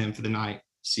stay with him for the night,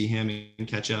 see him and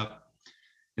catch up.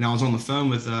 And I was on the phone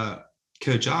with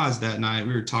Coach Oz that night.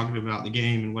 We were talking about the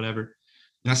game and whatever.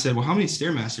 And I said, well, how many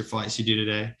Stairmaster flights you do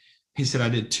today? He said, I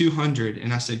did 200.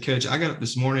 And I said, Coach, I got up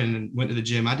this morning and went to the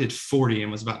gym. I did 40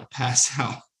 and was about to pass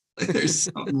out. There's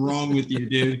something wrong with you,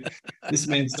 dude. This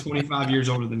man's 25 years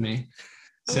older than me.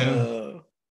 So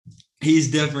he's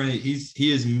definitely,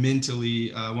 he is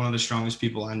mentally one of the strongest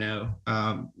people I know.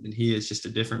 And he is just a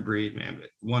different breed, man, but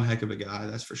one heck of a guy,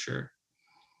 that's for sure.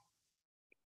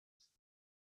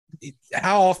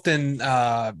 How often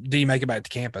do you make it back to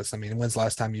campus? I mean, when's the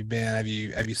last time you've been? Have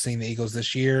you seen the Eagles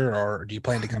this year, or do you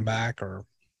plan to come back? Or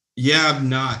yeah, I'm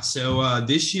not. So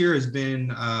this year has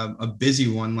been a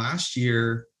busy one. Last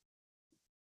year,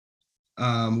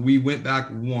 we went back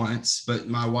once, but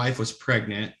my wife was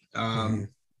pregnant. And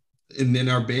then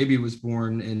our baby was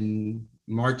born in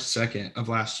March 2nd of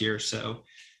last year. So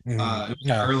it was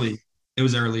early. It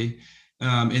was early.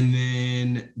 And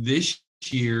then this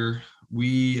year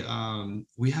we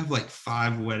have like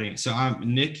 5 weddings. So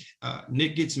Nick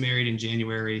gets married in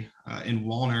January, and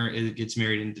Walner gets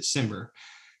married in December.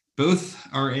 Both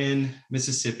are in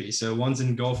Mississippi. So one's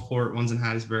in Gulfport, one's in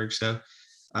Hattiesburg. So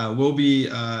we'll be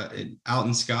out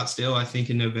in Scottsdale, I think,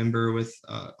 in November with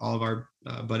all of our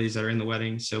buddies that are in the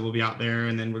wedding. So we'll be out there,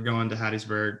 and then we're going to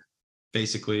Hattiesburg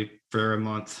basically for a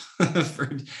month for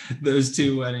those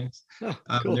 2 weddings. Oh,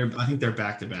 cool. I think they're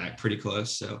back to back, pretty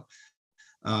close. So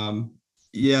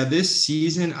yeah, this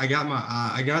season I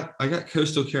got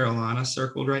Coastal Carolina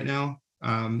circled right now.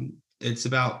 It's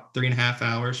about 3.5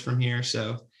 hours from here.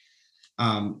 So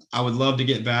I would love to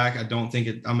get back. I don't think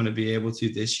I'm going to be able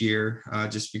to this year,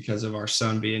 just because of our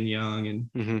son being young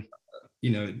and,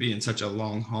 it being such a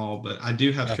long haul. But I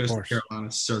do have Coastal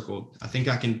Carolina circled. I think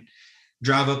I can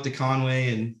drive up to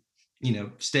Conway and,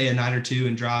 stay a night or 2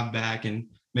 and drive back and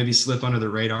maybe slip under the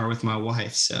radar with my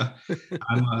wife. So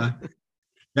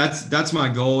that's my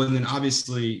goal. And then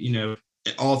obviously,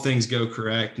 all things go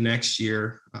correct next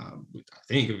year. I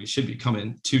think we should be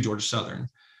coming to Georgia Southern,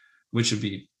 which would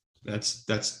be,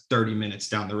 that's 30 minutes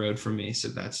down the road from me. So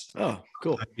that's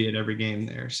cool. I'd be at every game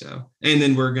there. So, and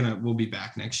then we'll be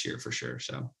back next year for sure.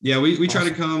 So yeah, we try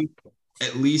to come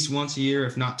at least once a year,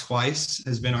 if not twice.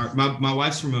 Has been my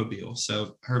wife's from Mobile,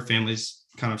 so her family's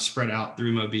kind of spread out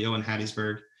through Mobile and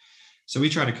Hattiesburg. So we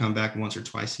try to come back once or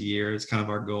twice a year. It's kind of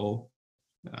our goal.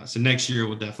 So next year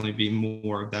will definitely be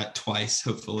more of that twice,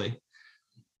 hopefully.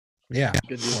 Yeah,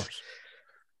 good of course.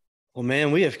 Well,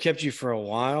 man, we have kept you for a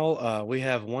while. We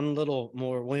have one little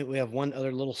more. We have one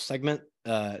other little segment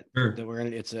that we're gonna.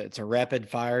 It's a rapid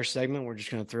fire segment. We're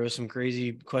just gonna throw some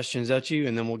crazy questions at you,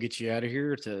 and then we'll get you out of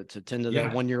here to tend to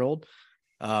that 1-year-old.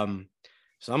 So I'm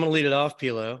gonna lead it off,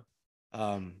 Pilo.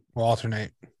 We'll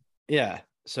alternate. Yeah.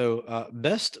 So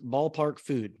best ballpark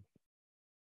food.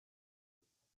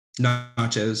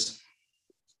 Nachos.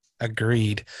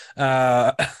 Agreed.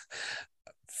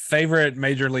 Favorite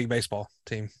Major League Baseball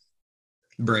team.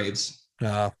 Braves.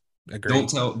 Agreed. Don't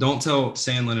tell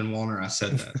Sandlin and Walner I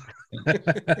said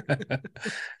that.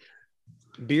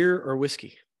 Beer or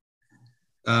whiskey?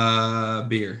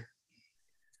 Beer.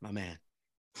 My man.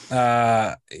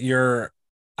 Your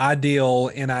ideal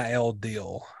NIL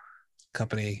deal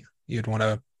company you'd want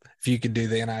to, if you could do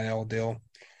the NIL deal.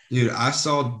 Dude, I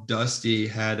saw Dusty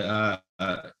had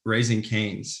Raising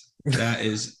Cane's. That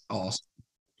is awesome.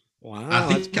 Wow,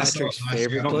 I think that's Patrick's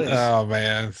favorite place. Oh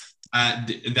man.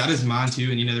 That is mine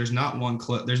too, and there's not one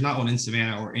there's not one in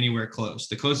Savannah or anywhere close.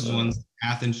 The closest one's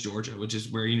Athens, Georgia, which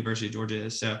is where University of Georgia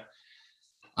is. So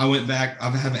I went back. I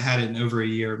haven't had it in over a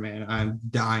year, man. I'm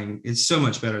dying. It's so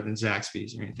much better than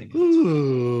Zaxby's or anything else.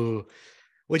 Ooh.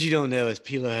 What you don't know is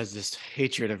Pilo has this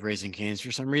hatred of Raising Cane's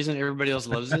for some reason. Everybody else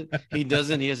loves it. He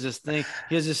doesn't. He has this thing.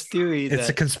 He has this theory it's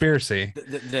a conspiracy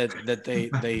that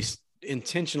they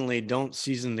intentionally don't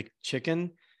season the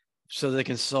chicken so they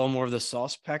can sell more of the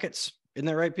sauce packets. Isn't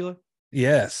that right, Pilo?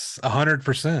 Yes,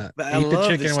 100%. But I love the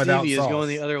chicken without Stevie sauce. Is going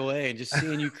the other way and just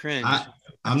seeing you cringe.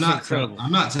 I'm not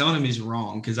telling him he's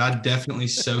wrong, because I definitely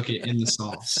soak it in the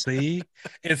sauce. See,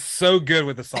 it's so good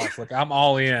with the sauce. Look, I'm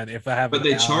all in if I have. But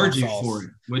they charge you for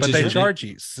it. But they charge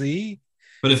you. See.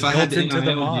 But if I had the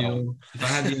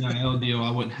NIL deal,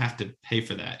 I wouldn't have to pay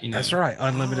for that. That's right.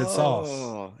 Unlimited sauce.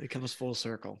 Oh, it comes full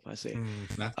circle. I see.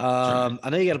 Right. I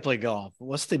know you got to play golf.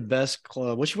 What's the best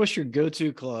club? What's your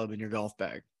go-to club in your golf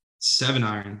bag?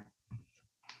 7-iron.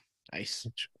 Nice.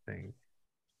 Interesting.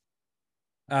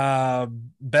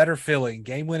 Better feeling,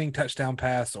 game-winning touchdown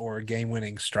pass or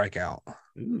game-winning strikeout?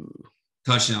 Ooh.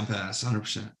 Touchdown pass,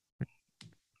 100%.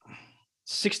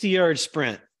 60-yard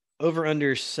sprint, over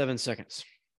under 7 seconds.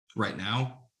 Right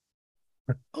now?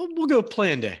 Oh, we'll go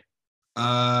playing day.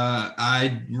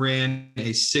 I ran a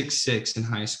 6.6 in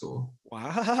high school.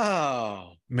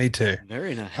 Wow. Me too.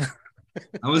 Very nice.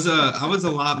 I was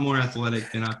a lot more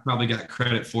athletic than I probably got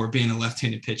credit for, being a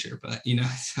left-handed pitcher, but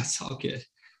that's all good.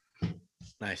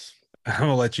 Nice. I'm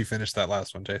gonna let you finish that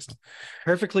last one, Jason.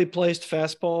 Perfectly placed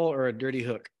fastball or a dirty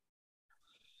hook?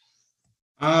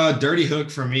 Dirty hook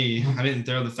for me. I didn't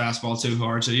throw the fastball too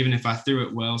hard, so even if I threw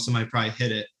it well, somebody probably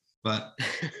hit it, but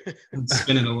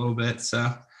spin it a little bit.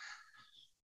 So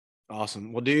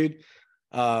awesome. Well, dude,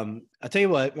 I'll tell you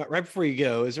what. Right before you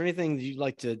go, is there anything you'd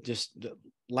like to just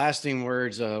lasting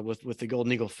words with the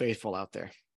Golden Eagle faithful out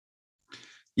there?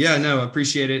 Yeah, no, I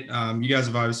appreciate it. You guys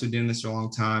have obviously been doing this for a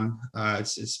long time.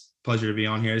 It's a pleasure to be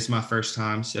on here. It's my first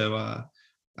time, so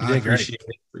I appreciate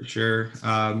it for sure.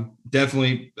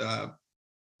 Definitely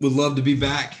would love to be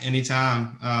back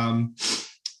anytime.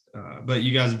 But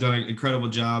you guys have done an incredible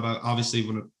job. I obviously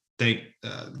want to thank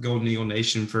Golden Eagle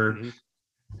Nation for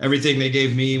everything they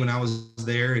gave me when I was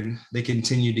there, and they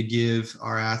continue to give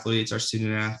our athletes, our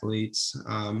student athletes.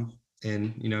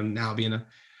 And, now being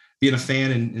a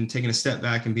fan and taking a step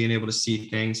back and being able to see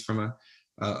things from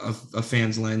a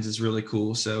fan's lens is really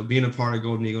cool. So being a part of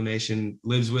Golden Eagle Nation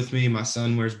lives with me. My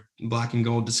son wears black and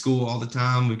gold to school all the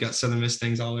time. We've got Southern Miss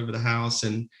things all over the house.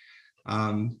 And,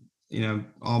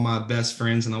 all my best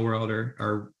friends in the world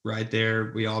are right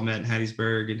there. We all met in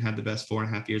Hattiesburg and had the best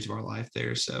 4.5 years of our life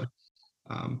there. So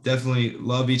definitely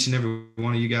love each and every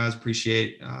one of you guys.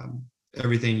 Appreciate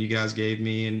everything you guys gave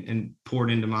me and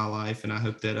poured into my life. And I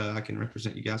hope that I can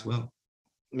represent you guys well.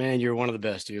 Man, you're one of the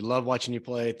best, dude. Love watching you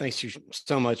play. Thanks you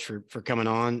so much for coming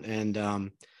on.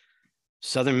 And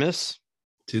Southern Miss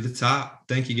to the top.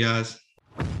 Thank you, guys.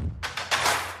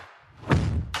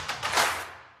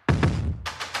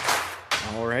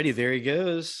 Alrighty, there he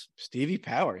goes, Stevie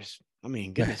Powers. I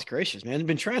mean, goodness gracious, man! I've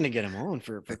been trying to get him on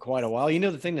for quite a while. You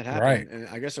know, the thing that happened, right. And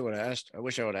I guess I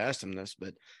wish I would have asked him this,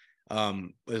 but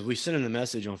we sent him the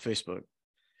message on Facebook,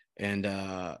 and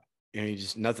he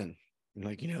just nothing.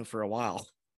 Like, for a while.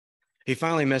 He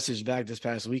finally messaged back this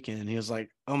past weekend. He was like,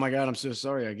 "Oh my God, I'm so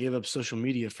sorry. I gave up social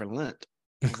media for Lent."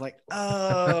 I was like,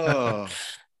 "Oh,"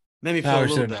 made me feel a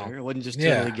little better. It wasn't just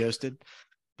totally ghosted.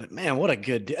 But man, what a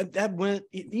good that went.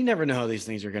 You never know how these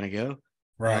things are going to go.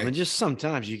 Right. And just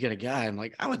sometimes you get a guy and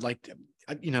like, I would like to,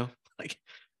 like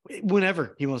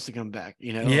whenever he wants to come back,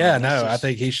 Yeah, no, I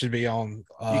think he should be on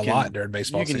a lot during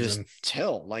baseball season. You can just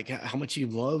tell like how much he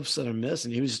loves Southern Miss,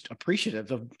 and he was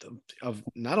appreciative of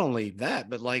not only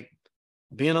that, but like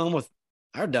being on with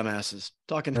our dumbasses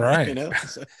talking, right.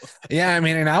 So. Yeah, I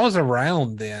mean, and I was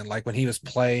around then, like when he was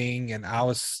playing, and I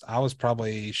was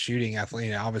probably shooting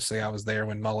athlete. Obviously I was there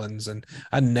when Mullins, and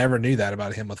I never knew that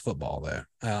about him with football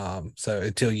though. So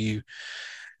until you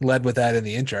led with that in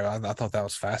the intro, I thought that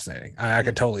was fascinating. I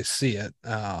could totally see it.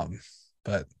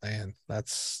 But man,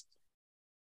 that's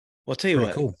I'll tell you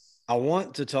what, cool. I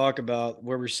want to talk about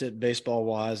where we sit baseball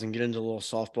wise and get into a little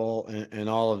softball and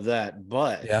all of that.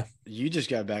 But yeah, you just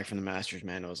got back from the Masters,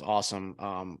 man. It was awesome.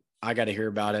 I got to hear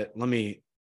about it. Let me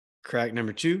crack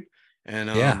number 2,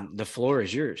 and the floor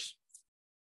is yours.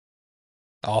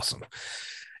 Awesome.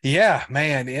 Yeah,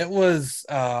 man, it was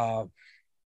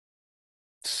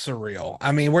surreal.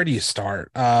 I mean, where do you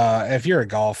start? If you're a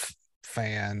golf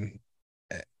fan,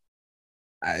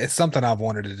 it's something I've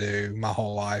wanted to do my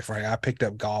whole life, right? I picked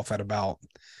up golf at about,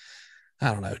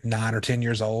 I don't know, 9 or 10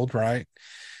 years old, right?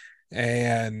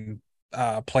 And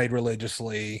played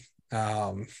religiously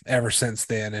ever since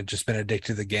then, and just been addicted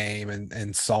to the game,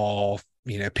 and saw,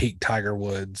 peak Tiger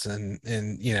Woods, and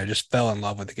just fell in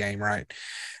love with the game, right?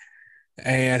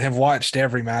 And have watched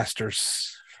every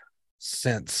Masters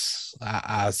since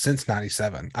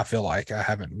 97. I feel like I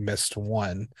haven't missed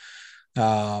one.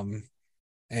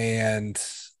 And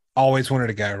always wanted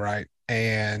to go, right?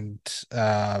 And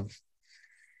won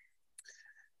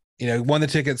the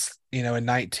tickets, in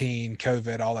 19,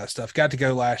 COVID, all that stuff. Got to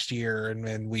go last year,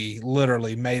 and we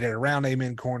literally made it around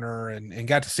Amen Corner, and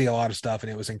got to see a lot of stuff,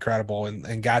 and it was incredible.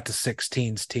 And got to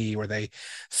 16's tee, where they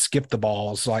skipped the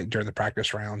balls like during the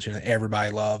practice rounds,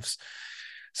 everybody loves.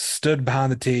 Stood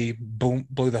behind the tee, boom,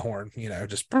 blew the horn,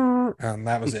 just, and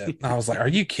that was it. I was like, are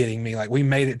you kidding me? Like, we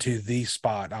made it to the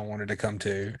spot I wanted to come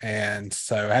to. And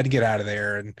so I had to get out of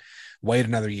there and wait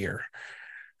another year.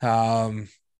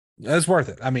 It's worth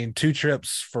it. I mean, 2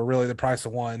 trips for really the price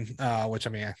of one, which, I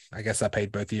mean, I guess I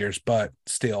paid both years, but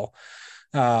still,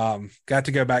 got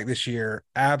to go back this year.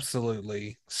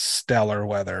 Absolutely stellar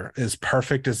weather, as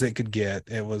perfect as it could get.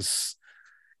 It was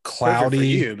cloudy. Perfect for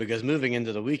you, because moving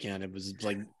into the weekend, it was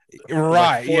like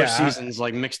right, 4 seasons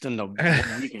like mixed into one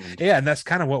weekend. Yeah, and that's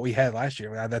kind of what we had last year.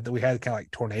 We had kind of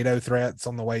like tornado threats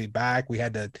on the way back. We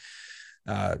had to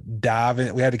dive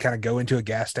in. We had to kind of go into a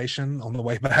gas station on the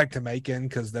way back to Macon,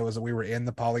 because we were in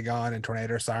the Polygon and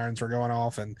tornado sirens were going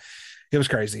off, and it was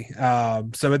crazy.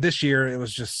 So this year it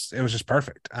was just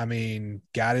perfect. I mean,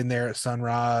 got in there at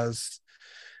sunrise.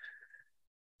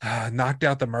 Knocked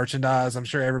out the merchandise. I'm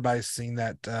sure everybody's seen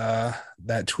that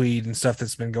tweet and stuff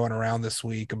that's been going around this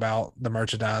week about the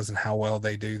merchandise and how well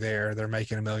they do there. They're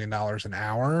making $1 million an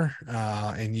hour,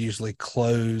 and usually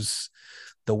close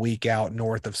the week out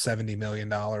north of $70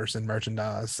 million in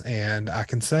merchandise. And I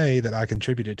can say that I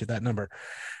contributed to that number.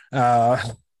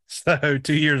 So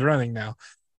 2 years running now.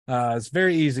 It's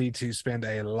very easy to spend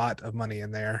a lot of money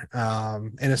in there.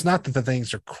 And it's not that the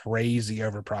things are crazy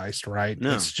overpriced, right?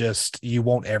 No. It's just, you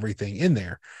want everything in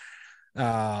there.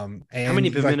 And how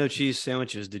many pimento cheese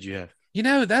sandwiches did you have?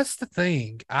 That's the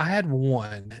thing. I had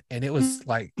one, and it was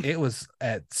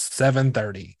at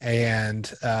 7:30,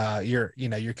 and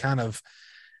you're kind of,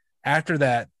 after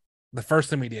that the first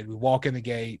thing we did, we walk in the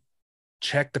gate,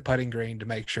 check the putting green to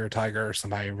make sure Tiger or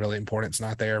somebody really important's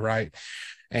not there, right?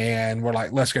 And we're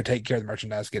like, let's go take care of the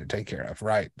merchandise, get it taken care of,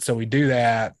 right? So we do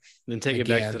that. Then take it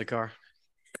back to the car.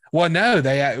 Well,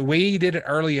 no, we did it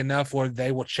early enough where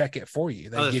they will check it for you.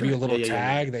 They give you a little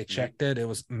tag. They checked it. It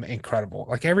was incredible.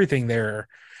 Like everything there.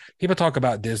 People talk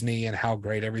about Disney and how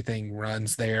great everything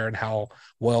runs there and how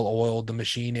well oiled the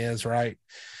machine is, right?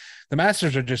 The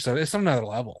Masters are just it's on another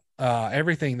level.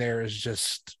 Everything there is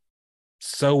just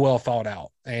so well thought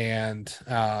out, and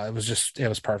it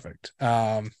was perfect.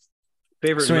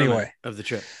 Favorite moment of the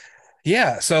trip?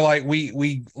 Yeah, so like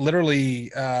we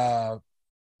literally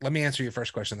let me answer your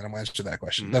first question, then I'm going to answer that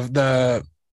question. Mm-hmm. The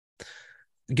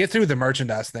get through the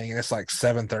merchandise thing, and it's like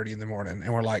 7:30 in the morning,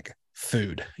 and we're like,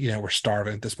 food. We're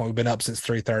starving at this point. We've been up since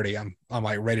 3:30. I'm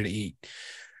like ready to eat.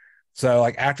 So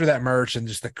like after that merch and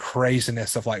just the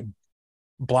craziness of like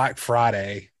Black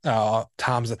Friday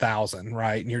times 1,000,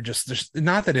 right? And you're just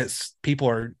not that it's people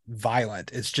are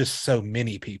violent. It's just so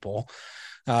many people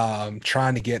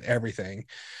trying to get everything.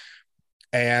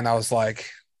 And I was like,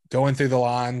 going through the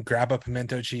line, grab a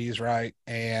pimento cheese, right?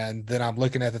 And then I'm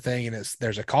looking at the thing, and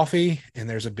there's a coffee and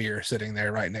there's a beer sitting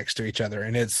there right next to each other,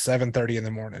 and it's 7:30 in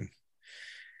the morning.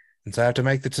 And so I have to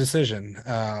make the decision.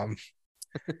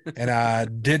 And I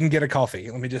didn't get a coffee.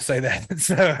 Let me just say that.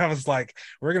 So I was like,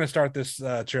 we're going to start this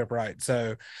trip right.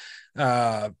 So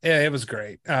it was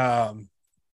great.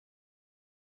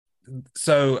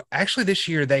 So actually this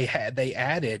year they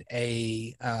added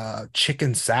a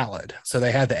chicken salad. So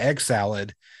they had the egg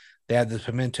salad, they had the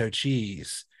pimento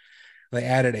cheese, they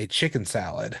added a chicken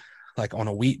salad like on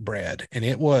a wheat bread, and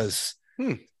it was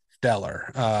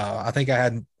stellar. I think I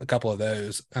had a couple of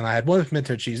those, and I had one with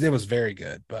pimento cheese. It was very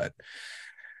good. But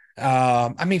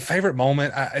I mean, favorite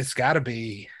moment, it's got to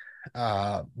be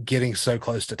getting so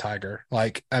close to Tiger.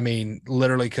 Like, I mean,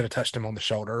 literally could have touched him on the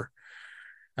shoulder.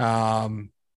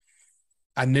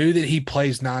 I knew that he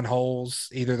plays 9 holes,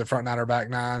 either the front 9 or back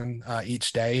 9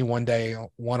 each day. One day,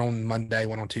 one on Monday,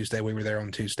 one on Tuesday. We were there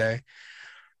on Tuesday,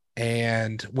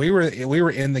 and we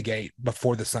were in the gate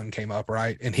before the sun came up,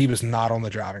 right? And he was not on the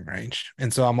driving range.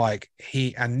 And so I'm like,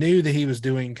 I knew that he was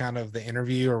doing kind of the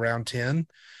interview around 10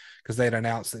 because they had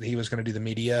announced that he was going to do the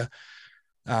media.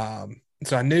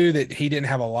 So I knew that he didn't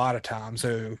have a lot of time.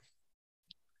 So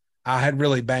I had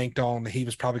really banked on he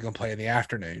was probably going to play in the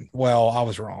afternoon. Well, I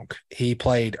was wrong. He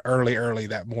played early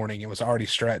that morning. It was already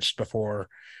stretched before,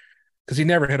 because he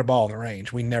never hit a ball in the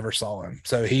range. We never saw him.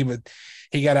 So he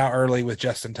got out early with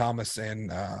Justin Thomas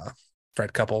and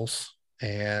Fred Couples.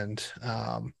 And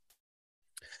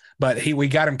but we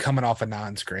got him coming off a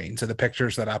 9 screen. So the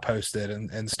pictures that I posted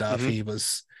and stuff, he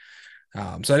was so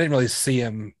I didn't really see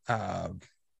him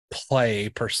play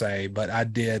per se, but I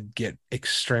did get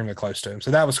extremely close to him.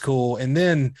 So that was cool. And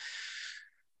then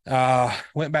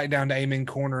went back down to Amen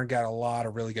Corner and got a lot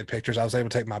of really good pictures. I was able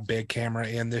to take my big camera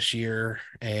in this year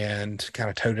and kind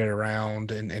of towed it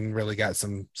around and really got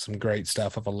some great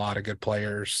stuff of a lot of good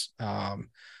players, a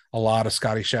lot of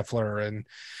Scotty Scheffler and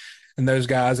those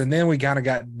guys. And then we kind of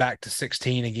got back to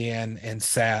 16 again and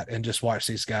sat and just watched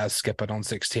these guys skip it on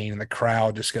 16, and the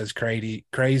crowd just goes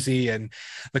crazy. And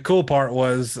the cool part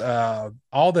was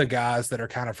all the guys that are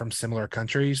kind of from similar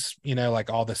countries, like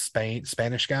all the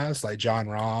Spanish guys like John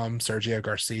Rahm, Sergio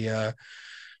Garcia,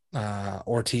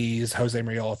 Ortiz, Jose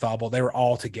Maria Olazabal, they were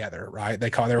all together, right? They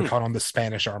were caught on the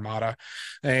Spanish Armada.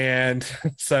 And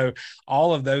so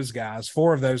all of those guys,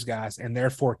 4 of those guys and their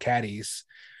 4 caddies,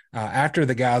 after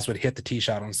the guys would hit the tee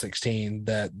shot on 16,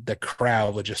 the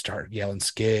crowd would just start yelling,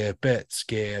 skip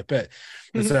it.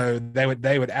 And so they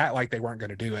would act like they weren't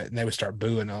going to do it, and they would start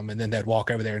booing them, and then they'd walk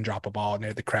over there and drop a ball, and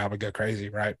the crowd would go crazy,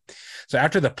 right? So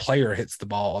after the player hits the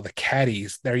ball, the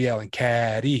caddies, they're yelling,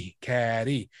 caddy,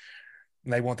 caddy.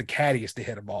 And they want the caddies to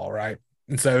hit a ball, right?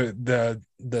 And so the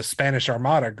Spanish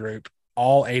Armada group,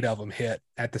 all 8 of them hit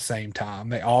at the same time.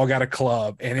 They all got a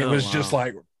club, and it was just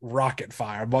like rocket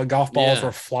fire. But golf balls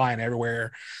were flying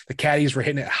everywhere. The caddies were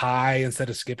hitting it high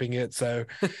instead of skipping it. So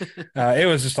it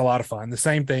was just a lot of fun. The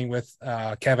same thing with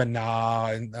Kevin Na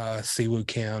and Siwoo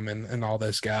Kim and all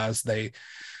those guys. They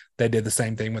did the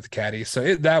same thing with the caddies.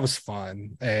 So that was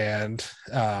fun. And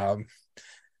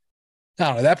I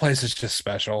don't know, that place is just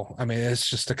special. I mean, it's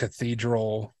just a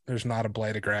cathedral. There's not a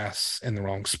blade of grass in the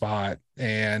wrong spot.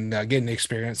 And getting to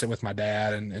experience it with my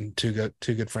dad and two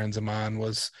good friends of mine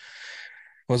was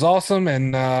awesome.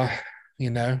 And all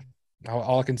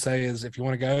I can say is, if you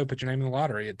want to go, put your name in the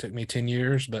lottery. It took me 10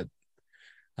 years, but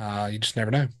you just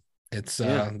never know. It's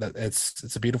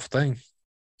it's a beautiful thing.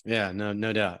 Yeah,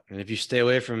 no doubt. And if you stay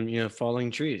away from,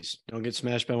 falling trees, don't get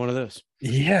smashed by one of those.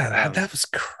 Yeah, Um, that was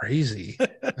crazy.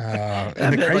 I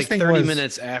And the bet crazy like thing 30 was,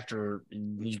 minutes after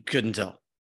you couldn't tell.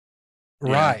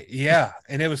 right, yeah,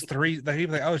 and it was three. He was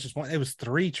like, "Oh, it's just one." It was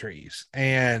three trees,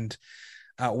 and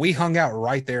we hung out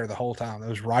right there the whole time. It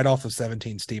was right off of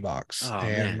 17 Steve Box, Oh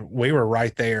and man. we were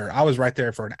right there. I was right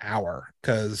there for an hour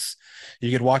because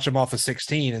you could watch them off of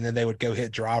 16, and then they would go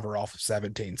hit driver off of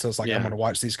 17. So it's like I'm Yeah. going to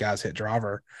watch these guys hit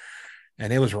driver,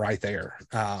 and it was right there.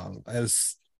 It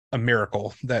was a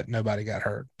miracle that nobody got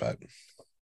hurt, but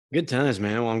Good times,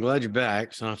 man. Well, I'm glad you're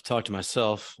back. So I don't have to talk to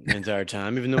myself the entire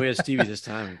time, even though we had Stevie this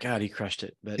time. And God, he crushed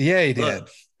it. But yeah, he look,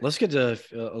 did. let's get to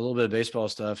a little bit of baseball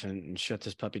stuff and shut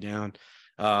this puppy down.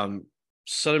 Um,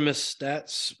 Southern Miss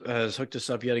Stats has hooked us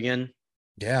up yet again.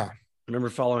 Yeah, Remember,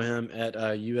 follow him at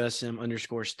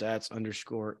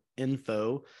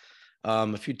USM_stats_info.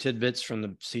 A few tidbits from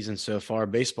the season so far.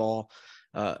 Baseball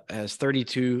has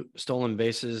 32 stolen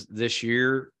bases this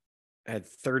year, had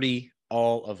 30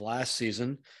 all of last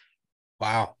season.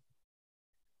 wow.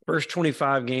 First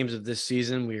 25 games of this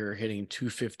season, we were hitting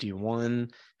 251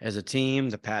 as a team.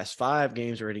 The past 5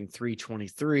 games, we're hitting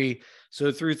 323.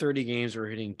 So through 30 games, we're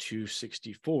hitting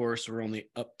 264. So we're only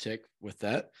uptick with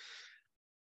that.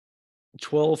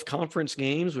 12 conference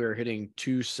games, we were hitting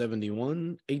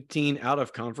 271. 18 out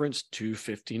of conference,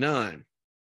 259.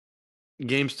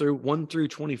 Games through 1 through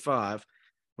 25,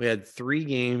 we had 3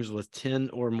 games with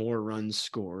 10 or more runs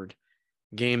scored.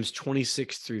 Games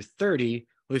 26 through 30,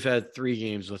 we've had 3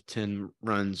 games with 10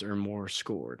 runs or more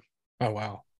scored. Oh,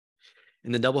 wow.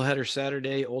 In the doubleheader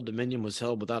Saturday, Old Dominion was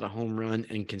held without a home run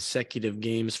in consecutive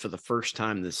games for the first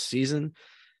time this season.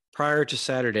 Prior to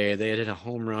Saturday, they had hit a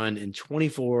home run in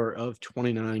 24 of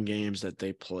 29 games that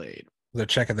they played. They're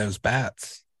checking those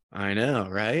bats. I know,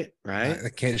 right? Right.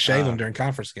 They can't shave them during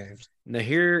conference games. Now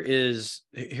here's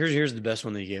the best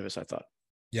one that he gave us, I thought.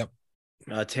 Yep.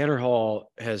 Tanner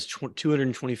Hall has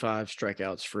 225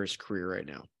 strikeouts for his career right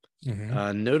now.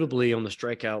 Mm-hmm. Notably on the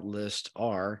strikeout list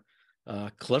are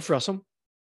Cliff Russell,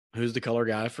 who's the color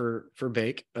guy for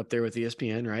Bake up there with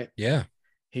ESPN, right? Yeah.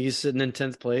 He's sitting in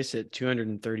 10th place at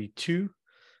 232.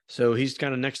 So he's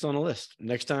kind of next on the list.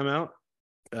 Next time out,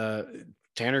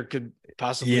 Tanner could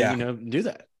possibly, do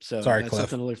that. So sorry, that's Cliff.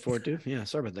 something to look forward to. Yeah,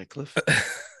 sorry about that, Cliff.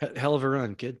 Hell of a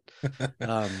run, kid.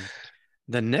 The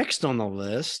next on the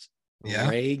list,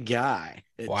 Ray Guy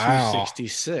at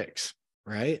 266,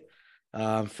 right?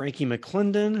 Frankie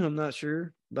McClendon, I'm not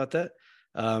sure about that.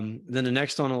 Then the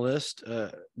next on the list,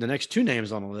 the next 2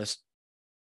 names on the list,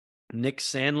 Nick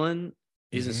Sandlin,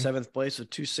 he's in 7th place with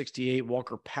 268.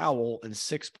 Walker Powell in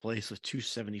 6th place with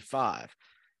 275.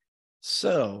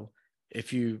 So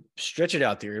if you stretch it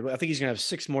out there, I think he's going to have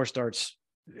 6 more starts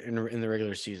in the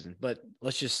regular season. But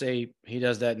let's just say he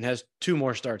does that and has 2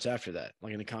 more starts after that,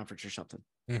 like in the conference or something.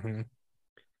 Mm-hmm. If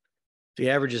he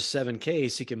averages 7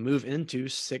 Ks, he can move into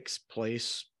 6th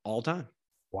place all time.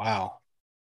 Wow.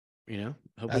 Hope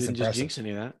we didn't just jinx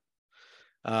any of that.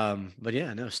 But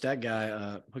yeah, no, stat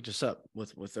guy hooked us up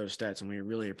with those stats, and we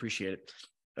really appreciate it.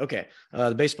 Okay,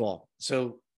 the baseball.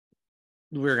 So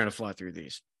we're gonna fly through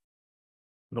these,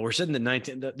 but we're sitting at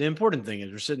 19. The important thing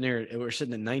is we're sitting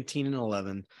at 19 and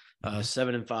 11,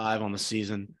 7 and 5 on the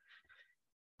season.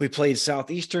 We played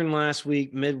Southeastern last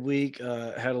week, midweek,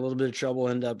 had a little bit of trouble,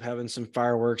 ended up having some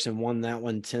fireworks and won that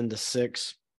one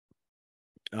 10-6.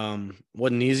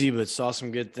 Wasn't easy, but saw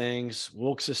some good things.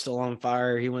 Wilkes is still on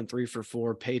fire. He went 3 for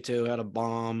 4. Pato had a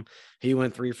bomb. He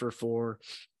went 3 for 4.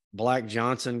 Black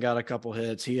Johnson got a couple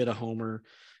hits. He hit a homer.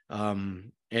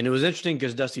 And it was interesting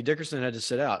because Dusty Dickerson had to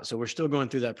sit out. So we're still going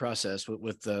through that process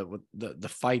with the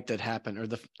fight that happened, or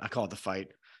I call it the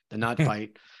fight, the not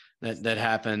fight that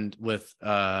happened with who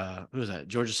was that?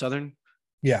 Georgia Southern?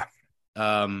 Yeah.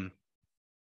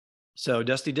 So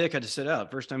Dusty Dick had to sit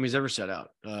out. First time he's ever sat out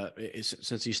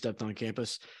since he stepped on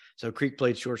campus. So Creek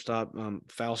played shortstop.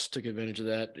 Faust took advantage of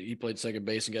that. He played second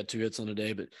base and got 2 hits on the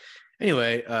day. But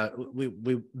anyway,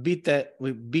 we beat that.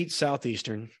 We beat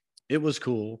Southeastern. It was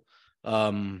cool.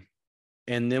 And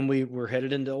then we were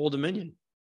headed into Old Dominion.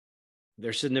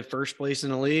 They're sitting at first place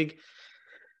in the league.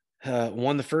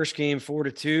 Won the first game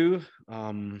 4-2.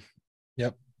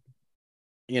 Yep.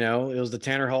 It was the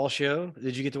Tanner Hall show.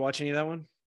 Did you get to watch any of that one?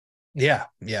 Yeah.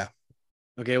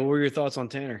 Okay, what were your thoughts on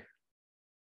Tanner?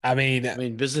 I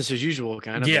mean, business as usual,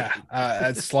 kind of. Yeah,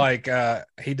 it's like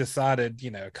he decided,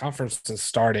 conference is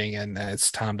starting and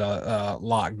it's time to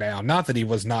lock down. Not that he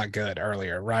was not good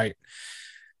earlier, right?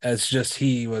 It's just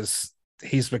he's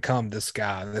become this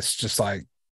guy that's just like,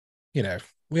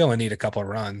 we only need a couple of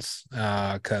runs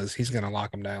because he's going to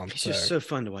lock them down. He's just so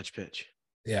fun to watch pitch.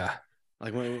 Yeah.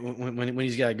 like when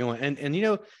he's got it going. And you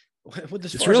know, with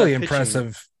as It's far as really that pitching,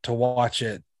 impressive to watch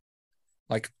it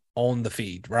like on the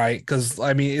feed, right? Because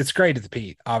I mean, it's great at the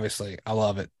Pete. Obviously, I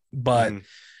love it, but Mhm.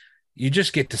 you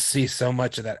just get to see so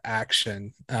much of that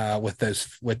action with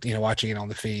watching it on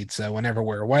the feed. So whenever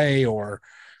we're away or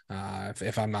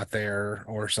if I'm not there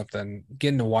or something,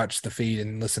 getting to watch the feed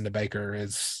and listen to Baker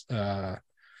is awesome.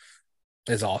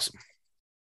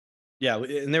 Yeah,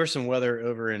 and there was some weather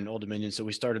over in Old Dominion, so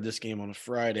we started this game on a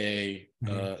Friday.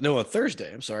 Mhm. No, a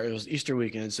Thursday. I'm sorry, it was Easter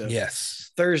weekend. So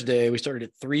Yes. Thursday we started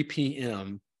at 3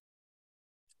 p.m.,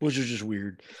 which was just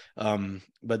weird.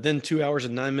 But then 2 hours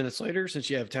and 9 minutes later, since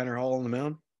you have Tanner Hall on the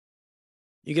mound,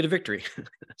 you get a victory.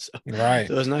 so, Right.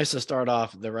 so it was nice to start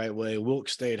off the right way.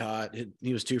 Wilkes stayed hot.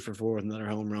 He was 2 for 4 with another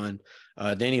home run.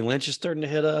 Danny Lynch is starting to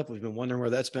hit up. We've been wondering where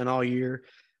that's been all year.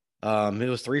 It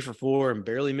was 3 for 4 and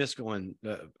barely missed going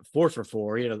 4 for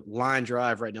 4. He had a line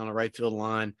drive right down the right field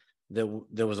line.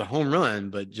 There was a home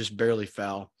run, but just barely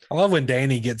foul. I love when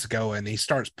Danny gets going, he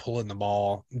starts pulling the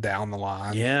ball down the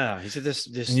line. Yeah, he said this.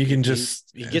 And you can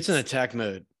He gets in attack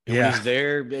mode, and when yeah. he's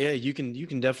there, yeah, you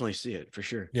can definitely see it for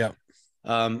sure. Yeah.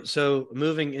 So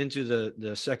moving into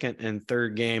the second and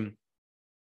third game,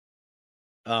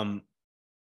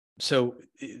 so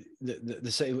you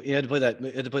had to play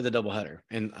the doubleheader,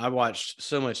 and I watched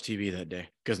so much TV that day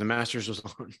because the Masters was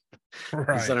on. The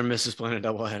Right. Southern Miss is playing a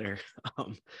doubleheader.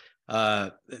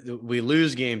 We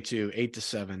lose game 2,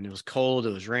 8-7. It was cold.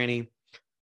 It was rainy.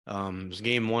 It was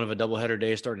game 1 of a doubleheader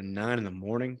day. Started at 9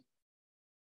 a.m,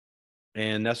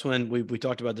 and that's when we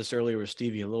talked about this earlier with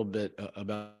Stevie a little bit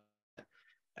about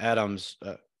Adams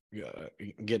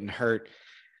getting hurt.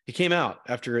 He came out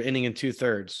after an inning and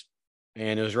 2/3,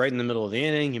 and it was right in the middle of the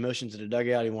inning. He motioned to the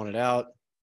dugout. He wanted out.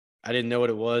 I didn't know what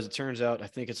it was. It turns out I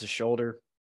think it's a shoulder,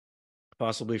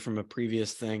 possibly from a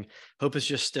previous thing. Hope it's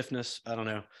just stiffness. I don't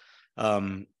know.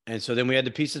 And so then we had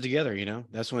to piece it together.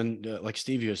 That's when, like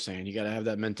Stevie was saying, you got to have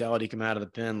that mentality come out of the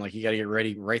pen. Like you got to get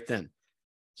ready right then.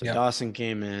 So Yep. Dawson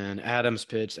came in, Adams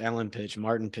pitched, Allen pitched,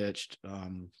 Martin pitched.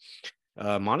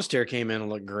 Monastery came in and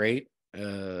looked great.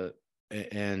 And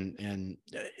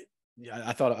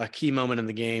I thought a key moment in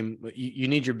the game, you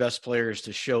need your best players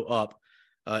to show up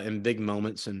in big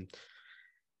moments. And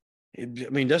I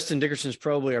mean, Dustin Dickerson's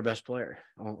probably our best player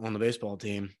on the baseball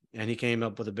team, and he came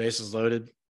up with the bases loaded.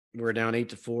 We were down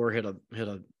 8-4, hit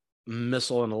a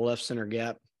missile in the left center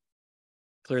gap,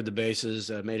 cleared the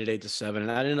bases, made it 8-7, and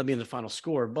that ended up being the final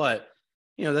score. But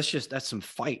that's some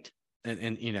fight,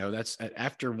 and that's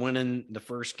after winning the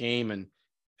first game and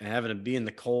having to be in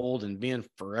the cold and being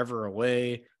forever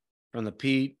away from the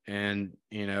Pete, and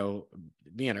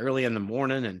being early in the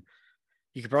morning, and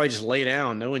you could probably just lay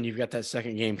down knowing you've got that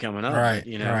second game coming up. Right.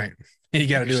 But, right. You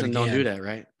got to do it again. Don't do that,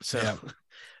 right? So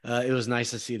Yeah. it was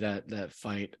nice to see that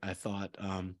fight, I thought.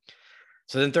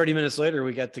 So then 30 minutes later,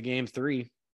 we got to game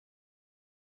 3.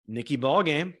 Nicky Ball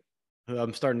game, who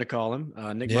I'm starting to call him,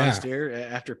 Nick Monastery,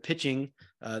 after pitching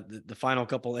the final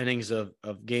couple innings of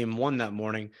game 1 that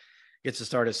morning, gets to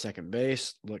start at second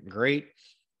base, looked great.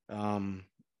 The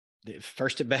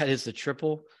first at bat is the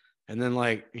triple, and then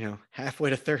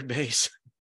halfway to third base,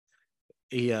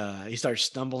 he starts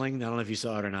stumbling. I don't know if you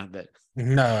saw it or not, but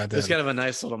no, I didn't. It's kind of a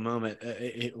nice little moment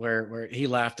where he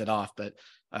laughed it off, but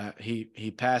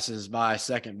he passes by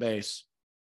second base,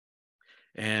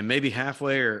 and maybe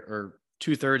halfway or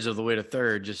 2/3 of the way to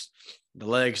third, just the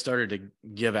legs started to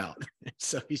give out.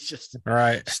 So he's just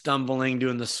stumbling,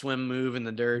 doing the swim move in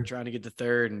the dirt, trying to get to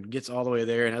third, and gets all the way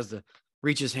there and has to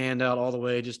reach his hand out all the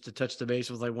way just to touch the base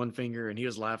with like one finger. And he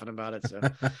was laughing about it. So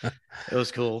it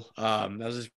was cool. That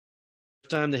was his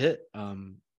first time to hit.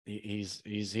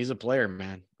 He's a player,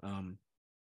 man. And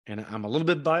I'm a little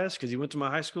bit biased because he went to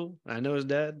my high school. I know his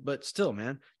dad, but still,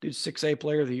 man, dude, 6A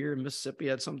player of the year in Mississippi,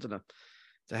 had something to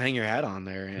hang your hat on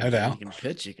there. And no doubt. He can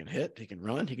pitch, he can hit, he can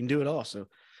run, he can do it all. So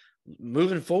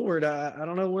moving forward, I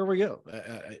don't know where we go.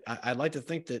 I'd like to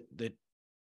think that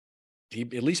he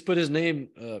at least put his name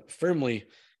firmly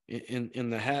in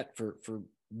the hat for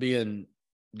being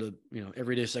the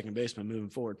everyday second baseman moving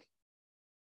forward.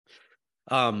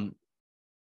 The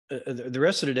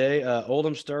rest of the day,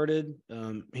 Oldham started.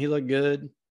 He looked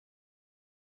good.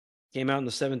 Came out in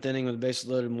the 7th inning with the bases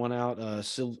loaded and 1 out.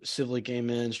 Sibley came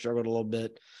in, struggled a little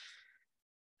bit.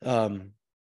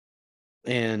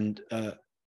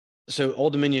 So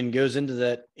Old Dominion goes into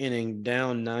that inning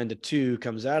down 9-2,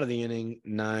 comes out of the inning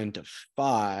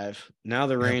 9-5. Now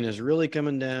the rain is really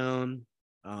coming down.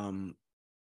 I don't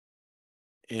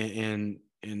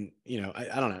know.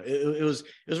 It was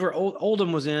where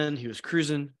Oldham was in. He was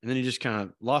cruising, and then he just kind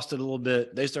of lost it a little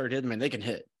bit. They started hitting, man. They can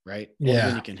hit, right? Old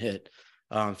Dominion can hit.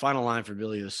 Final line for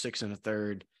Billy was 6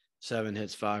 1/3, 7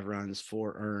 hits, 5 runs,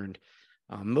 4 earned.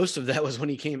 Most of that was when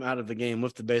he came out of the game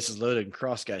with the bases loaded and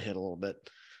Cross got hit a little bit.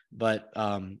 But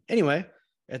anyway,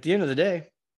 at the end of the day,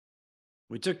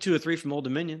 we took 2 of 3 from Old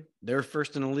Dominion. They're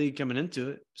first in the league coming into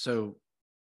it. So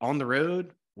on the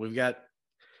road, we've got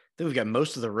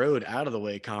most of the road out of the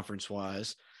way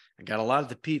conference-wise. I got a lot of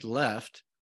the Pete left.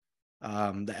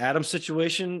 The Adams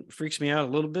situation freaks me out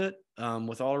a little bit.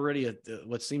 With already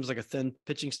what seems like a thin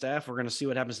pitching staff, we're going to see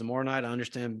what happens tomorrow night. I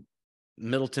understand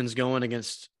Middleton's going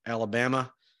against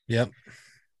Alabama. Yep.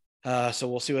 So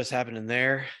we'll see what's happening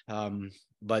there.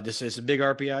 But this is a big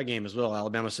RPI game as well.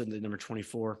 Alabama sitting at number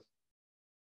 24.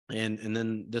 And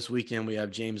then this weekend we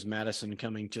have James Madison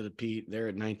coming to the Pete. They're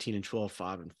at 19-12,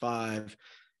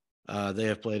 5-5. They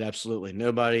have played absolutely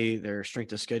nobody. Their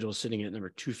strength of schedule is sitting at number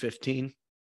 215.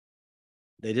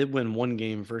 They did win one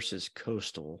game versus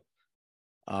Coastal.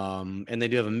 And they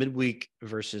do have a midweek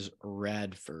versus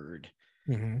Radford.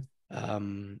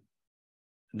 Mm-hmm.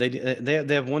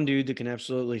 They have one dude that can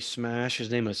absolutely smash.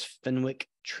 His name is Fenwick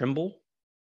Trimble,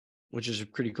 which is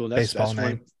pretty cool. Baseball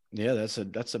name. Yeah, that's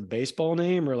a baseball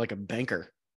name or like a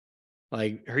banker.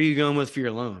 Like, who are you going with for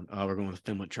your loan? Oh, we're going with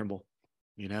Fenwick Trimble.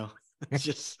 You know, it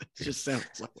just sounds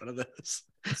like one of those.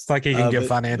 It's like he can give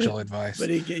financial advice. But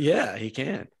he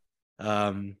can.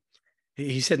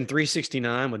 He's hitting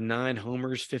 369 with 9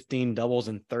 homers, 15 doubles,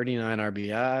 and 39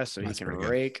 RBI. So he can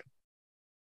rake.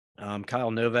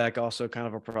 Kyle Novak also kind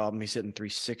of a problem. He's hitting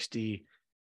 360.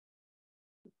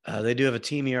 They do have a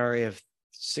team ERA of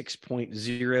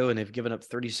 6.0, and they've given up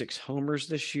 36 homers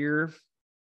this year.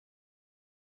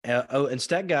 And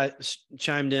Stat Guy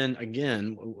chimed in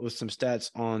again with some stats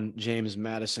on James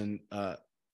Madison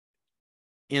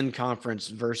in conference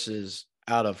versus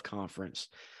out of conference.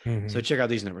 Mm-hmm. So check out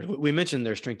these numbers. We mentioned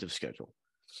their strength of schedule,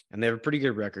 and they have a pretty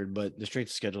good record, but the strength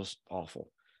of schedule is awful.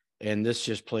 And this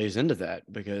just plays into that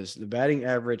because the batting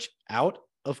average out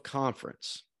of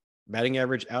conference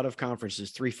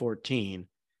is 314.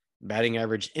 Batting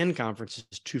average in conference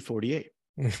is 248.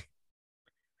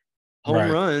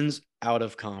 Home runs out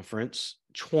of conference,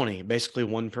 20, basically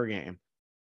 1 per game.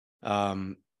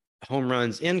 Home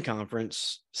runs in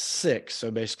conference, 6, so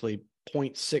basically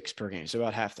 0.6 per game, so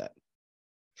about half that.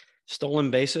 Stolen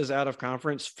bases out of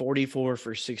conference, 44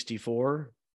 for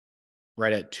 64,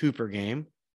 right at 2 per game.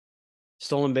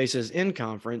 Stolen bases in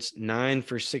conference, 9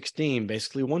 for 16,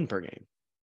 basically 1 per game.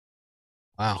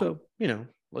 Wow. So,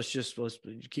 let's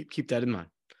keep that in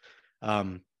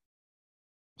mind.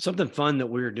 Something fun that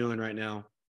we're doing right now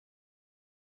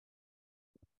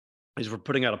is we're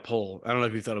putting out a poll. I don't know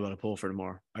if you thought about a poll for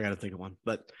tomorrow. I got to think of one,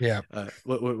 but yeah,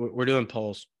 we're doing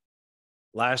polls.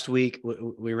 Last week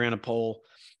we ran a poll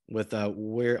with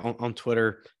where on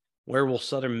Twitter, where will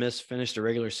Southern Miss finish the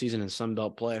regular season in Sun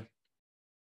Belt play?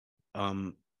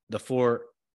 The 4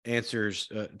 answers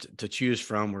to choose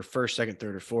from were first, second,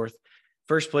 third, or fourth.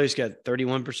 First place got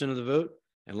 31% of the vote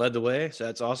and led the way. So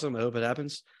that's awesome. I hope it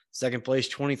happens. Second place,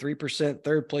 23%.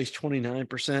 Third place,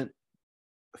 29%.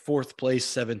 Fourth place,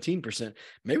 17%.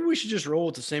 Maybe we should just roll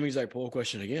with the same exact poll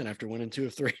question again after winning 2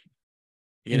 of 3.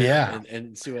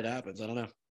 And see what happens. I don't know.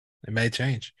 It may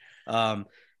change. Pilo,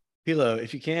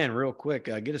 if you can, real quick,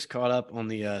 get us caught up on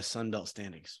the Sun Belt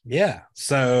standings. Yeah.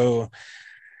 So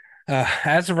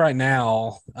as of right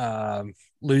now,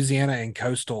 Louisiana and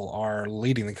Coastal are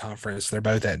leading the conference. They're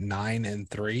both at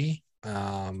 9-3,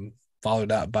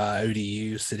 followed up by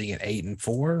ODU sitting at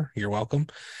 8-4. You're welcome.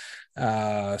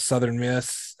 Southern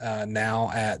Miss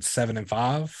now at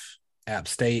 7-5. App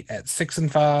State at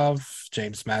 6-5.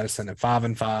 James Madison at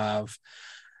 5-5.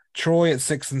 Troy at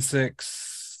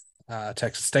 6-6.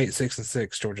 Texas State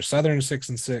 6-6. Georgia Southern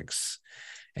 6-6.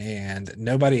 And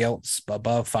nobody else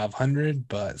above 500,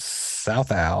 but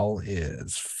South Al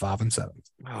is 5-7.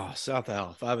 Oh, South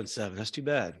Al 5-7. That's too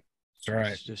bad. That's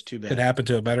right. It's just too bad. Could happen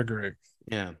to a better group.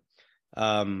 Yeah.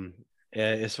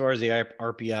 As far as the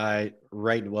RPI,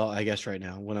 I guess right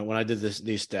now, when I did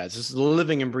these stats, this is a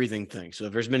living and breathing thing. So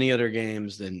if there's many other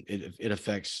games, then it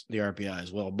affects the RPI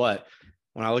as well. But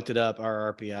when I looked it up,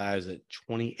 our RPI is at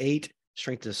 28,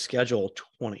 strength of schedule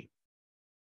 20.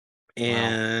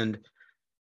 And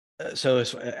so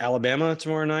it's Alabama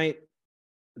tomorrow night.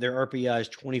 Their RPI is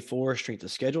 24, strength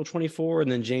of schedule 24.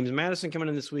 And then James Madison coming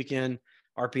in this weekend,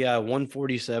 RPI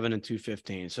 147 and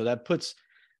 215. So that puts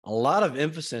a lot of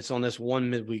emphasis on this one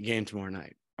midweek game tomorrow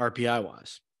night, RPI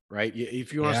wise, right?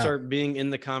 If you want to start being in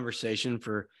the conversation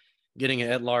for getting an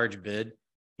at-large bid,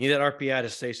 you need that RPI to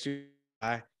stay super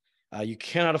high. You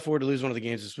cannot afford to lose one of the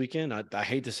games this weekend. I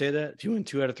hate to say that. If you win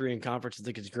 2 out of 3 in conference, I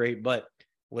think it's great. But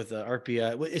with the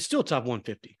RPI, it's still top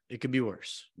 150. It could be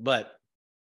worse. But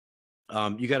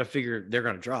You got to figure they're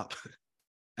going to drop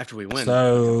after we win.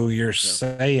 So you're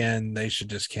saying they should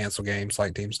just cancel games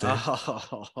like teams do,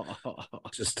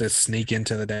 just to sneak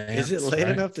into the dance? Is it late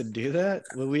right? enough to do that?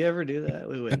 Would we ever do that?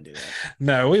 We wouldn't do that.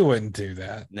 No, we wouldn't do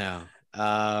that. No.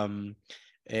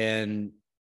 And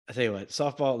I tell you what,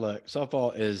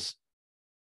 softball is.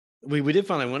 We did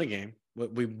finally win a game.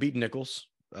 We beat Nichols.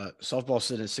 Softball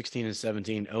sitting at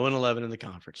 16-17, 0-11 in the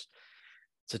conference.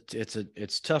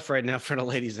 It's tough right now for the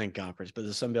ladies in conference, but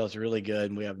the Sun Belt's really good,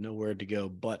 and we have nowhere to go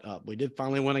but up. We did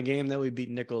finally win a game that we beat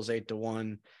Nichols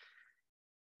 8-1.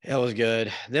 That was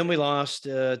good. Then we lost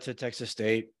to Texas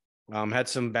State. Had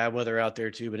some bad weather out there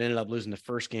too, but ended up losing the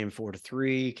first game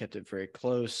 4-3. Kept it very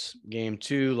close. Game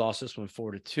 2, lost this one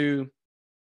 4-2.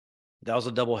 That was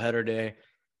a doubleheader day.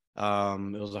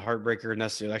 It was a heartbreaker, and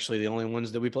that's actually the only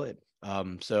ones that we played.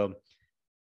 So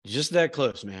just that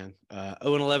close, man.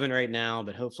 0-11 right now,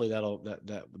 but hopefully that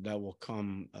will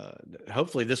come.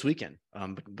 Hopefully this weekend,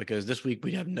 because this week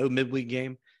we have no midweek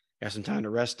game. Got some time to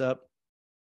rest up.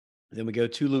 Then we go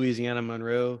to Louisiana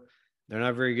Monroe. They're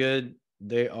not very good.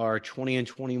 They are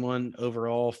 20-21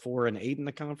 overall, 4-8 in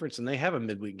the conference, and they have a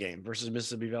midweek game versus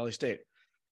Mississippi Valley State.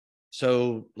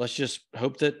 So let's just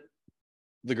hope that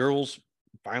the girls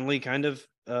finally kind of,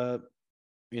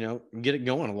 get it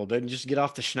going a little bit and just get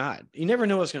off the schneid. You never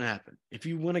know what's going to happen. If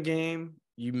you win a game,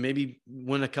 you maybe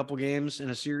win a couple games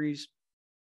in a series.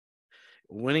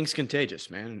 Winning's contagious,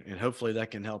 man, and hopefully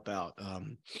that can help out.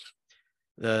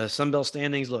 The Sun Belt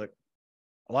standings, look,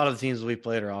 a lot of the teams we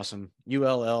played are awesome.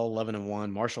 ULL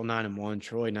 11-1, Marshall 9-1,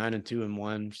 Troy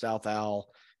 9-2-1, South Owl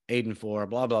 8-4,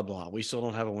 blah, blah, blah. We still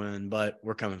don't have a win, but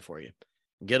we're coming for you.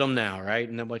 Get them now, right?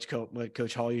 And what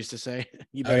Coach Hall used to say,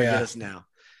 you better get us now.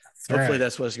 Hopefully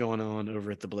that's what's going on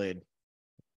over at the Blade.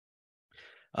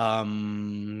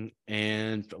 And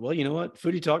well, you know what?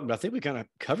 Foodie Talk, but I think we kind of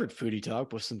covered Foodie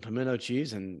Talk with some pimento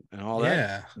cheese and all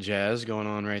that jazz going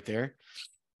on right there.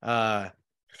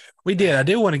 We did. I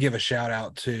do want to give a shout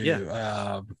out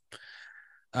to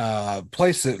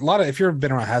place that if you've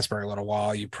been around Hasburg a little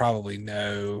while, you probably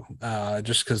know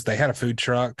just because they had a food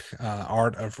truck,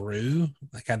 Art of Rue.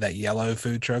 They had that yellow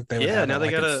food truck. Now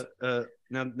they got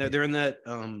now they're in that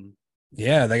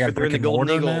they got brick and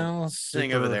mortar now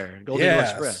thing over there, Golden Eagle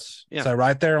Express. Yeah, so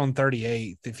right there on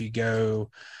 38th, if you go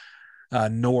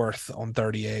north on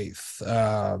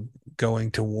 38th,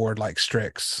 going toward like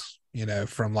Strix,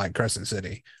 from like Crescent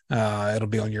City, it'll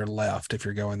be on your left if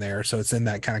you're going there. So it's in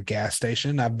that kind of gas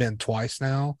station. I've been twice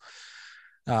now.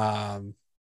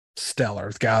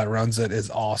 Stellar. The guy that runs it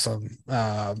is awesome.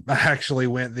 I actually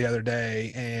went the other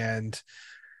day and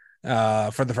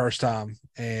for the first time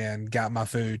and got my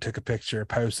food, took a picture,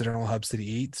 posted it on Hub City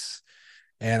Eats,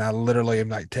 and I literally am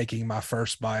like taking my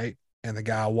first bite, and the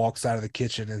guy walks out of the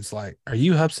kitchen and is like, "Are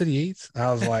you Hub City Eats?"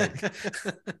 I was like,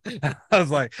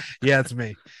 "Yeah, it's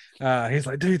me." He's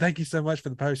like, "Dude, thank you so much for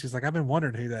the post." He's like, "I've been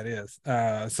wondering who that is."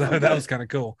 So that was kind of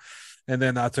cool. And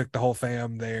then I took the whole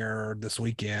fam there this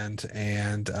weekend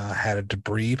and had a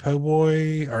debris po'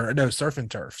 boy, surf and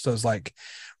turf. So it was like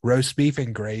roast beef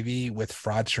and gravy with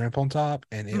fried shrimp on top,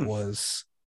 and it was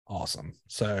awesome.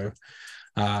 So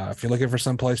if you're looking for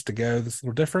some place to go that's a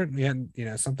little different,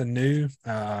 something new,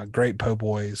 great po'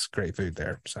 boys, great food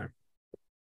there. So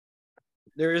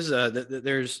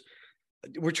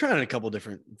we're trying a couple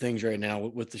different things right now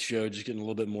with the show, just getting a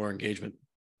little bit more engagement.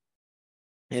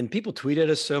 And people tweet at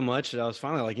us so much that I was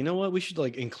finally like, you know what, we should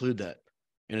like include that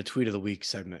in a tweet of the week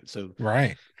segment. So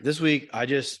this week, I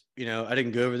just, I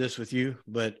didn't go over this with you,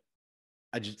 but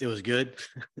it was good.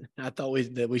 I thought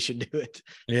that we should do it.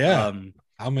 Yeah.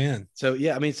 I'm in. So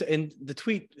yeah, and the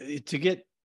tweet to get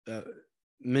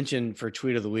mentioned for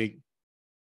tweet of the week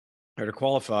or to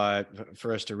qualify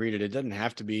for us to read it, it doesn't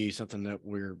have to be something that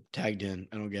we're tagged in,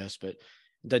 I don't guess, but it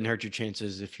doesn't hurt your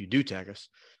chances if you do tag us.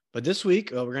 But this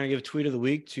week, we're going to give tweet of the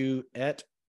week to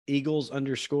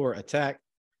 @Eagles_attack.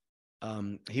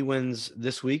 He wins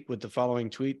this week with the following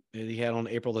tweet that he had on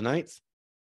April the 9th.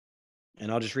 And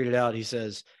I'll just read it out. He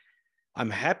says, "I'm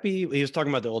happy." He was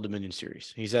talking about the Old Dominion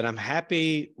series. He said, "I'm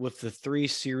happy with the 3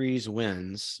 series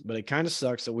wins, but it kind of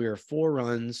sucks that we are 4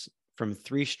 runs from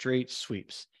 3 straight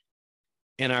sweeps.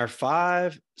 In our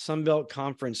 5 Sun Belt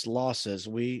Conference losses,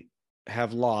 we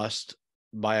have lost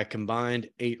by a combined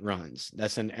 8 runs.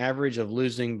 That's an average of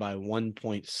losing by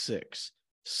 1.6.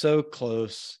 So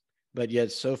close, but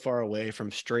yet so far away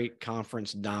from straight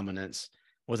conference dominance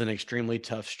with an extremely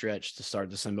tough stretch to start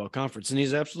the Sun Belt Conference." And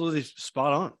he's absolutely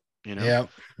spot on, Yeah.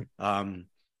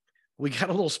 We got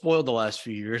a little spoiled the last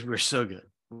few years. We were so good.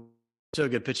 So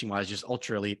good pitching wise, just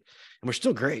ultra elite. And we're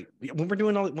still great. When we're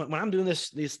doing when I'm doing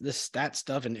this stat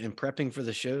stuff and prepping for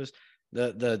the shows,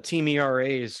 the team ERA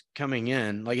is coming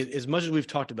in. Like as much as we've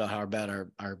talked about how bad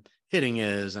our hitting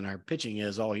is and our pitching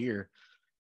is all year,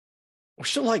 we're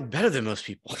still like better than most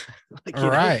people. Like,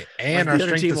 Right. And like our the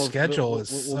other strength team of schedule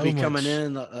is will so be coming much.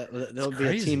 in. There'll be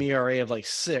a team crazy. ERA of like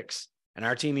 6, and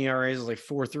our team ERA is like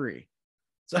 4.3.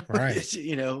 So Right. it's,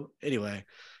 anyway.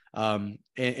 And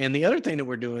the other thing that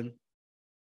we're doing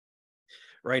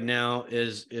right now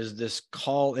is this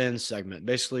call in segment.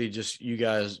 Basically, just you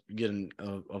guys getting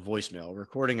a voicemail,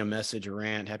 recording a message, a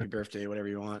rant, happy birthday, whatever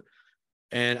you want.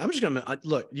 And I'm just gonna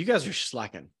look. You guys are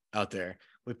slacking out there.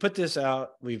 We put this out.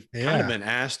 We've kind of been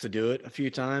asked to do it a few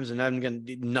times, and I'm gonna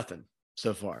do nothing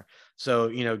so far. So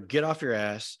get off your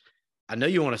ass. I know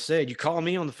you want to say it. You call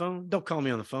me on the phone. Don't call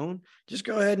me on the phone. Just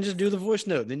go ahead and just do the voice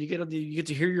note. Then you get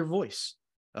to hear your voice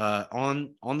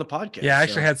on the podcast. Yeah, I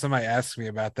actually had somebody ask me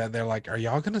about that. They're like, "Are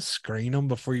y'all going to screen them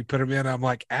before you put them in?" I'm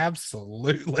like,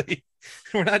 "Absolutely.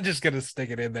 We're not just going to stick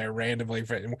it in there randomly.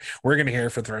 We're going to hear it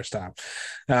for the first time."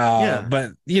 Yeah.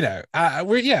 But I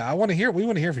want to hear. We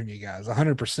want to hear from you guys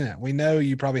 100%. We know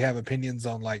you probably have opinions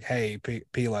on like, "Hey,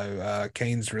 Pilo,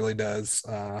 Canes really does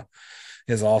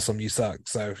is awesome. You suck."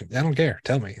 So I don't care.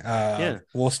 Tell me.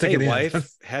 We'll stick it in. Wife,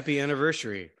 happy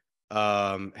anniversary.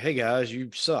 Hey guys, you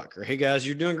suck, or hey guys,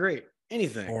 you're doing great.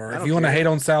 Anything. Or if you want to hate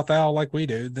on South Owl like we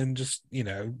do, then just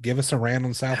give us a rant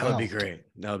on South Owl. That would be great.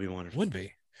 That would be wonderful. Would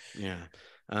be. Yeah.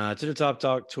 To the Top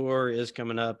Talk tour is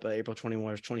coming up April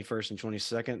 21st and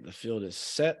 22nd. The field is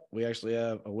set. We actually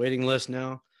have a waiting list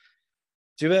now.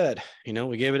 Too bad.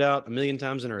 We gave it out a million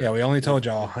times in a row. Yeah, we only told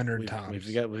y'all 100 times.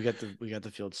 We got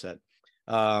the field set.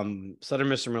 Southern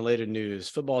Miss and related news.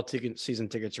 Football season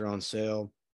tickets are on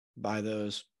sale. Buy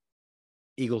those.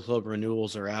 Eagle Club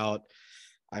renewals are out.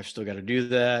 I've still got to do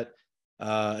that.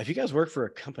 If you guys work for a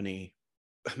company,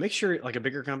 make sure, like a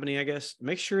bigger company, I guess,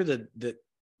 make sure that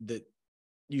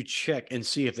you check and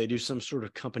see if they do some sort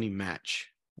of company match.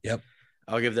 Yep.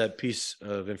 I'll give that piece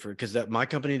of info because my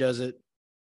company does it,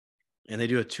 and they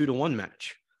do a 2-to-1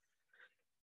 match.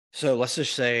 So let's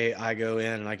just say I go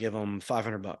in and I give them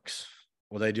 $500.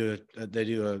 Well, they do a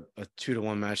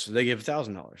 2-to-1 match, so they give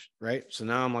 $1,000, right? So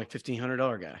now I'm like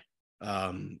 $1,500 guy.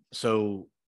 So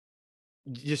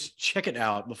just check it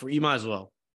out before you might as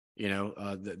well,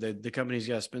 the company's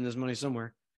got to spend this money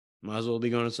somewhere. Might as well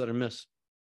be going to Southern Miss.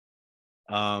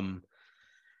 And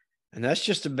that's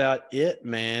just about it,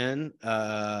 man.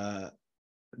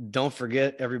 Don't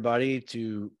forget, everybody,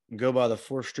 to go by the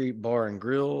 4th Street Bar and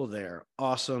Grill. They're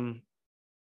awesome.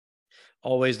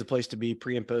 Always the place to be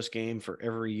pre and post game for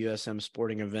every USM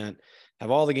sporting event. Have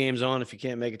all the games on if you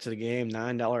can't make it to the game.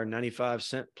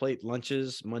 $9.95 plate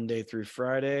lunches Monday through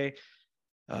Friday.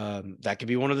 That could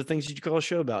be one of the things you call a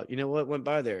show about. You know what? Went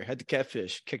by there, had the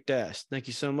catfish, kicked ass. Thank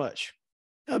you so much.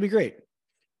 That would be great.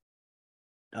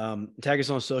 Tag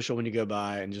us on social when you go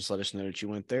by and just let us know that you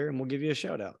went there, and we'll give you a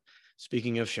shout out.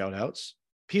 Speaking of shout outs,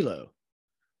 Pilo,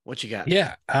 what you got?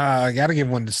 Yeah, I got to give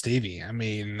one to Stevie. I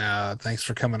mean, thanks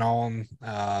for coming on.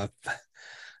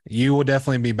 You will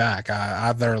definitely be back.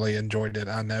 I thoroughly enjoyed it.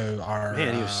 I know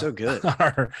he was so good.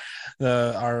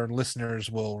 Our listeners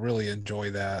will really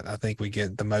enjoy that. I think we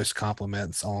get the most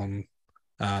compliments on.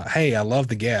 Hey, I love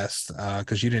the guest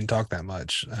because you didn't talk that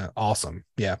much. Awesome.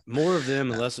 Yeah, more of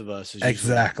them and less of us. Is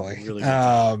exactly. Really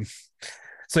good.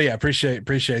 So yeah, appreciate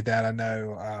that. I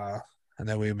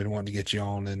know we've been wanting to get you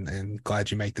on, and glad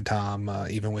you make the time,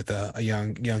 even with a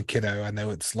young kiddo. I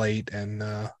know it's late, and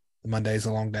Monday's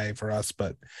a long day for us,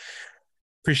 but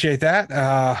appreciate that.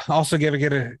 Also give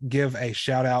a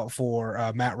shout out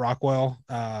for Matt Rockwell,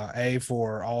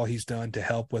 for all he's done to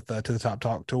help with To the Top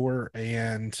Talk tour,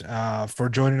 and for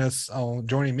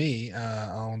joining me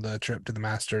on the trip to the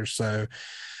Masters. So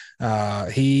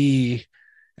he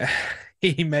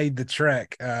made the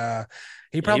trek.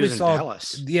 He probably saw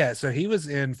Dallas. Yeah, so he was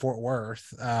in Fort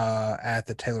Worth at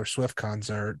the Taylor Swift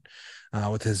concert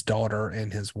with his daughter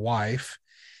and his wife,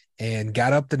 and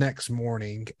got up the next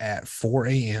morning at 4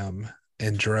 a.m.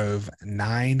 and drove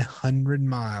 900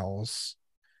 miles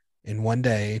in one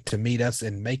day to meet us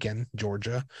in Macon,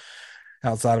 Georgia,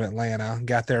 outside of Atlanta.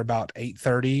 Got there about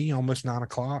 8:30, almost 9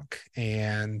 o'clock,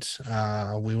 and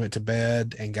we went to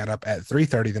bed and got up at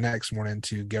 3:30 the next morning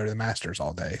to go to the Masters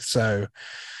all day. So,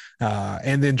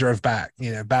 and then drove back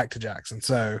to Jackson.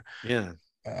 So, yeah.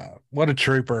 What a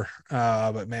trooper.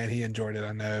 But man, he enjoyed it.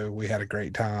 I know we had a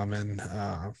great time, and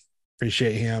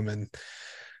appreciate him. And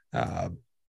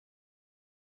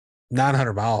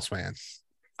 900 miles, man.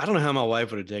 I don't know how my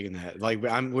wife would have taken that. Like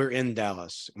we're in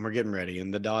Dallas and we're getting ready,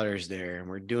 and the daughter's there, and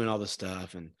we're doing all the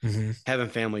stuff and having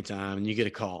family time, and you get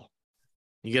a call.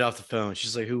 You get off the phone.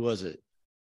 She's like, "Who was it?"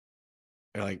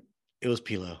 They're like, "It was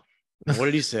Pilo." What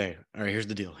did he say? All right, here's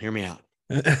the deal. Hear me out.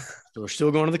 So we're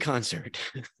still going to the concert.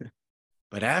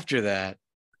 But after that,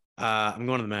 I'm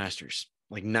going to the Masters,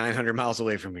 like 900 miles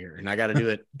away from here, and I got to do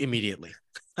it immediately.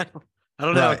 I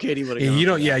don't know how Katie would have gone. You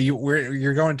don't. Yeah,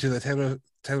 you're going to the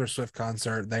Taylor Swift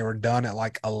concert. They were done at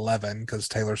like 11 because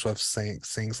Taylor Swift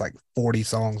sings like 40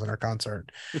 songs in her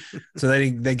concert. So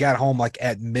they got home like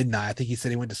at midnight. I think he said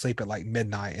he went to sleep at like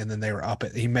midnight, and then they were up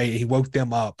he woke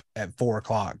them up at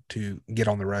 4:00 to get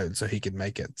on the road so he could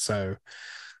make it. So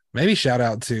maybe shout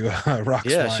out to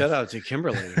Rock's wife. Shout out to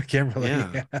Kimberly.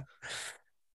 Yeah.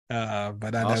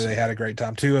 But I know they had a great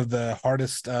time. Two of the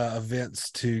hardest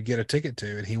events to get a ticket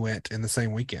to, and he went in the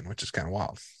same weekend, which is kind of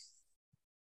wild.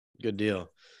 Good deal.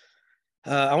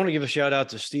 I want to give a shout out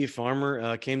to Steve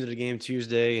Farmer. Came to the game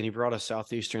Tuesday, and he brought a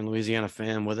Southeastern Louisiana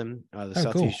fan with him. The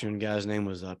Southeastern guy's name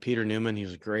was Peter Newman. He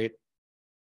was great.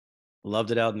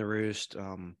 Loved it out in the Roost.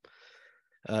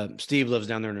 Steve lives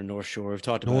down there in the North Shore. We've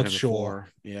talked about him before.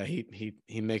 Yeah,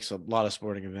 he makes a lot of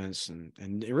sporting events,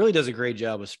 and it really does a great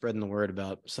job of spreading the word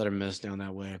about Southern Miss down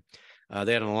that way.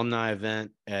 They had an alumni event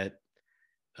at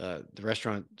the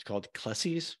restaurant called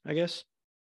Clessy's, I guess.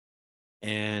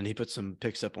 And he put some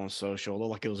pics up on social. It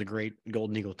looked like it was a great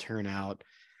Golden Eagle turnout.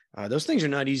 Those things are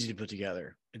not easy to put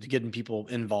together. It's getting people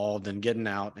involved and getting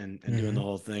out and doing the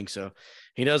whole thing. So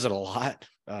he does it a lot.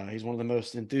 He's one of the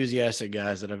most enthusiastic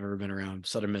guys that I've ever been around,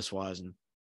 Southern Miss wise. And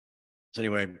so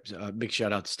anyway, big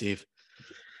shout out to Steve.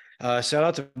 Shout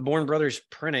out to Bourne Brothers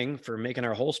Printing for making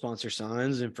our whole sponsor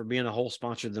signs and for being a whole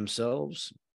sponsor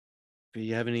themselves. If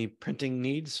you have any printing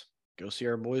needs, go see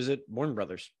our boys at Bourne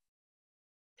Brothers.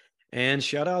 And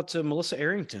shout out to Melissa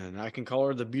Arrington. I can call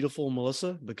her the beautiful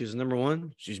Melissa because number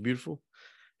one, she's beautiful.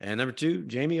 And number two,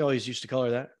 Jamie always used to call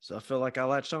her that. So I feel like I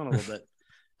latched on a little bit.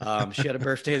 She had a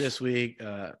birthday this week.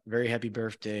 Very happy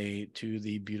birthday to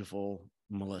the beautiful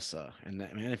Melissa. And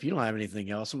that, man, if you don't have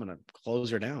anything else, I'm going to close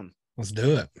her down. Let's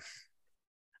do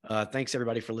it. Thanks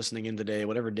everybody for listening in today,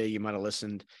 whatever day you might have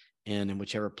listened in and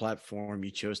whichever platform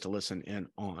you chose to listen in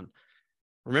on.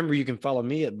 Remember, you can follow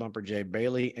me at Bumper J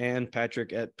Bailey and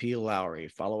Patrick at P Lowry.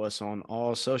 Follow us on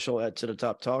all social at To The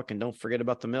Top Talk. And don't forget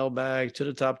about the mailbag, to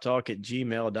the top talk at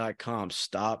gmail.com.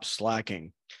 Stop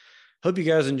slacking. Hope you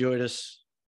guys enjoyed us.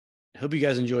 Hope you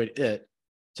guys enjoyed it.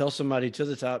 Tell somebody to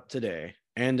the top today.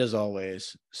 And as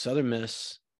always, Southern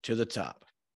Miss to the top.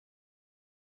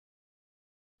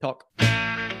 Talk.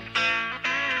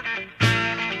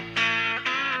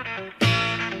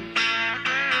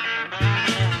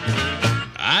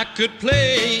 I could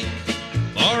play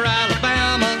for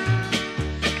Alabama,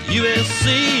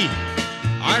 USC,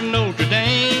 or Notre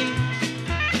Dame.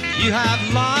 You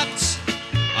have lots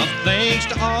of things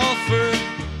to offer,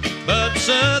 but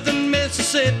Southern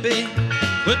Mississippi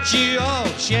put you all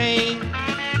to shame.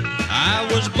 I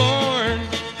was born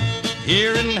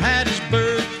here in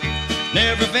Hattiesburg,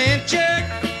 never ventured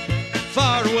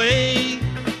far away.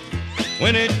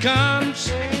 When it comes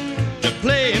to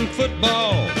playing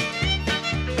football,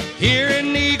 here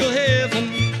in Eagle Heaven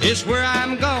is where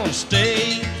I'm gonna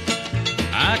stay.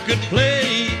 I could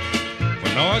play for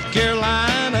North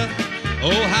Carolina,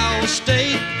 Ohio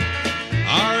State,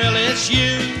 or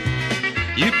LSU.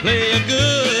 You play a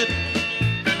good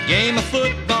game of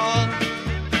football,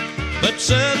 but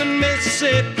Southern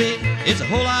Mississippi is a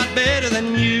whole lot better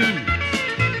than you.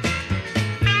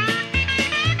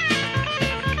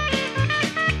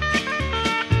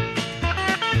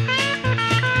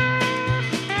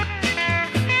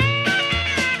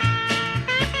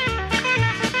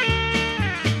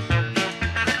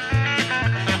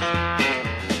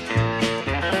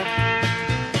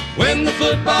 When the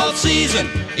football season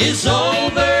is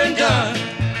over and done,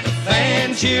 the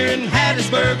fans here in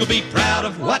Hattiesburg will be proud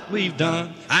of what we've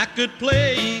done. I could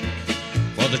play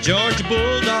for the Georgia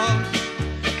Bulldogs,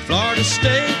 Florida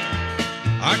State,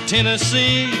 or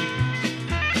Tennessee,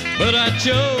 but I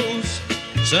chose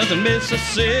Southern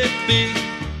Mississippi,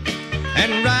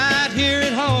 and right here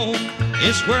at home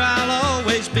is where I'll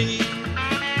always be.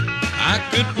 I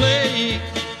could play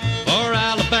for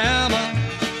Alabama,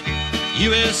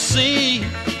 USC,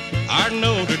 or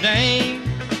Notre Dame.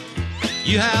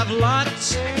 You have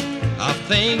lots of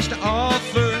things to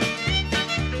offer,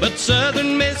 but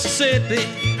Southern Mississippi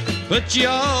put you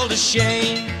all to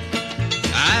shame.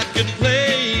 I could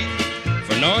play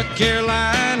for North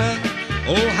Carolina,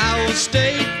 Ohio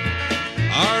State,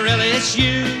 or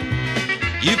LSU.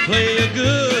 You play a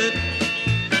good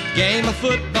game of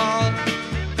football,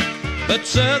 but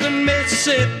Southern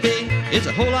Mississippi is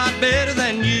a whole lot better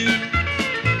than you.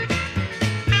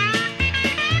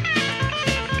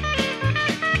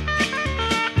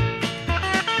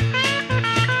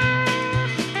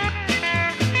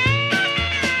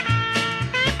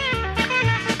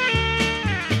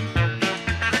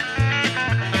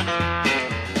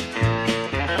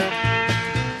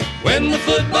 When the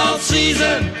football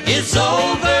season is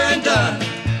over and done,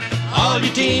 all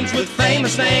your teams with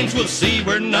famous names will see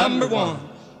we're number one.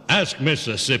 Ask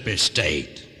Mississippi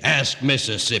State. Ask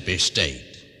Mississippi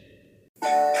State.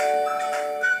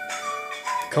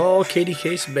 Call Katie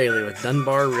Case Bailey with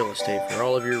Dunbar Real Estate for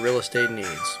all of your real estate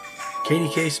needs. Katie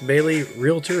Case Bailey,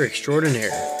 Realtor Extraordinaire.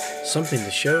 Something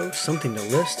to show, something to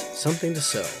list, something to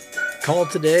sell. Call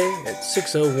today at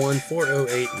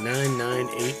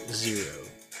 601-408-9980.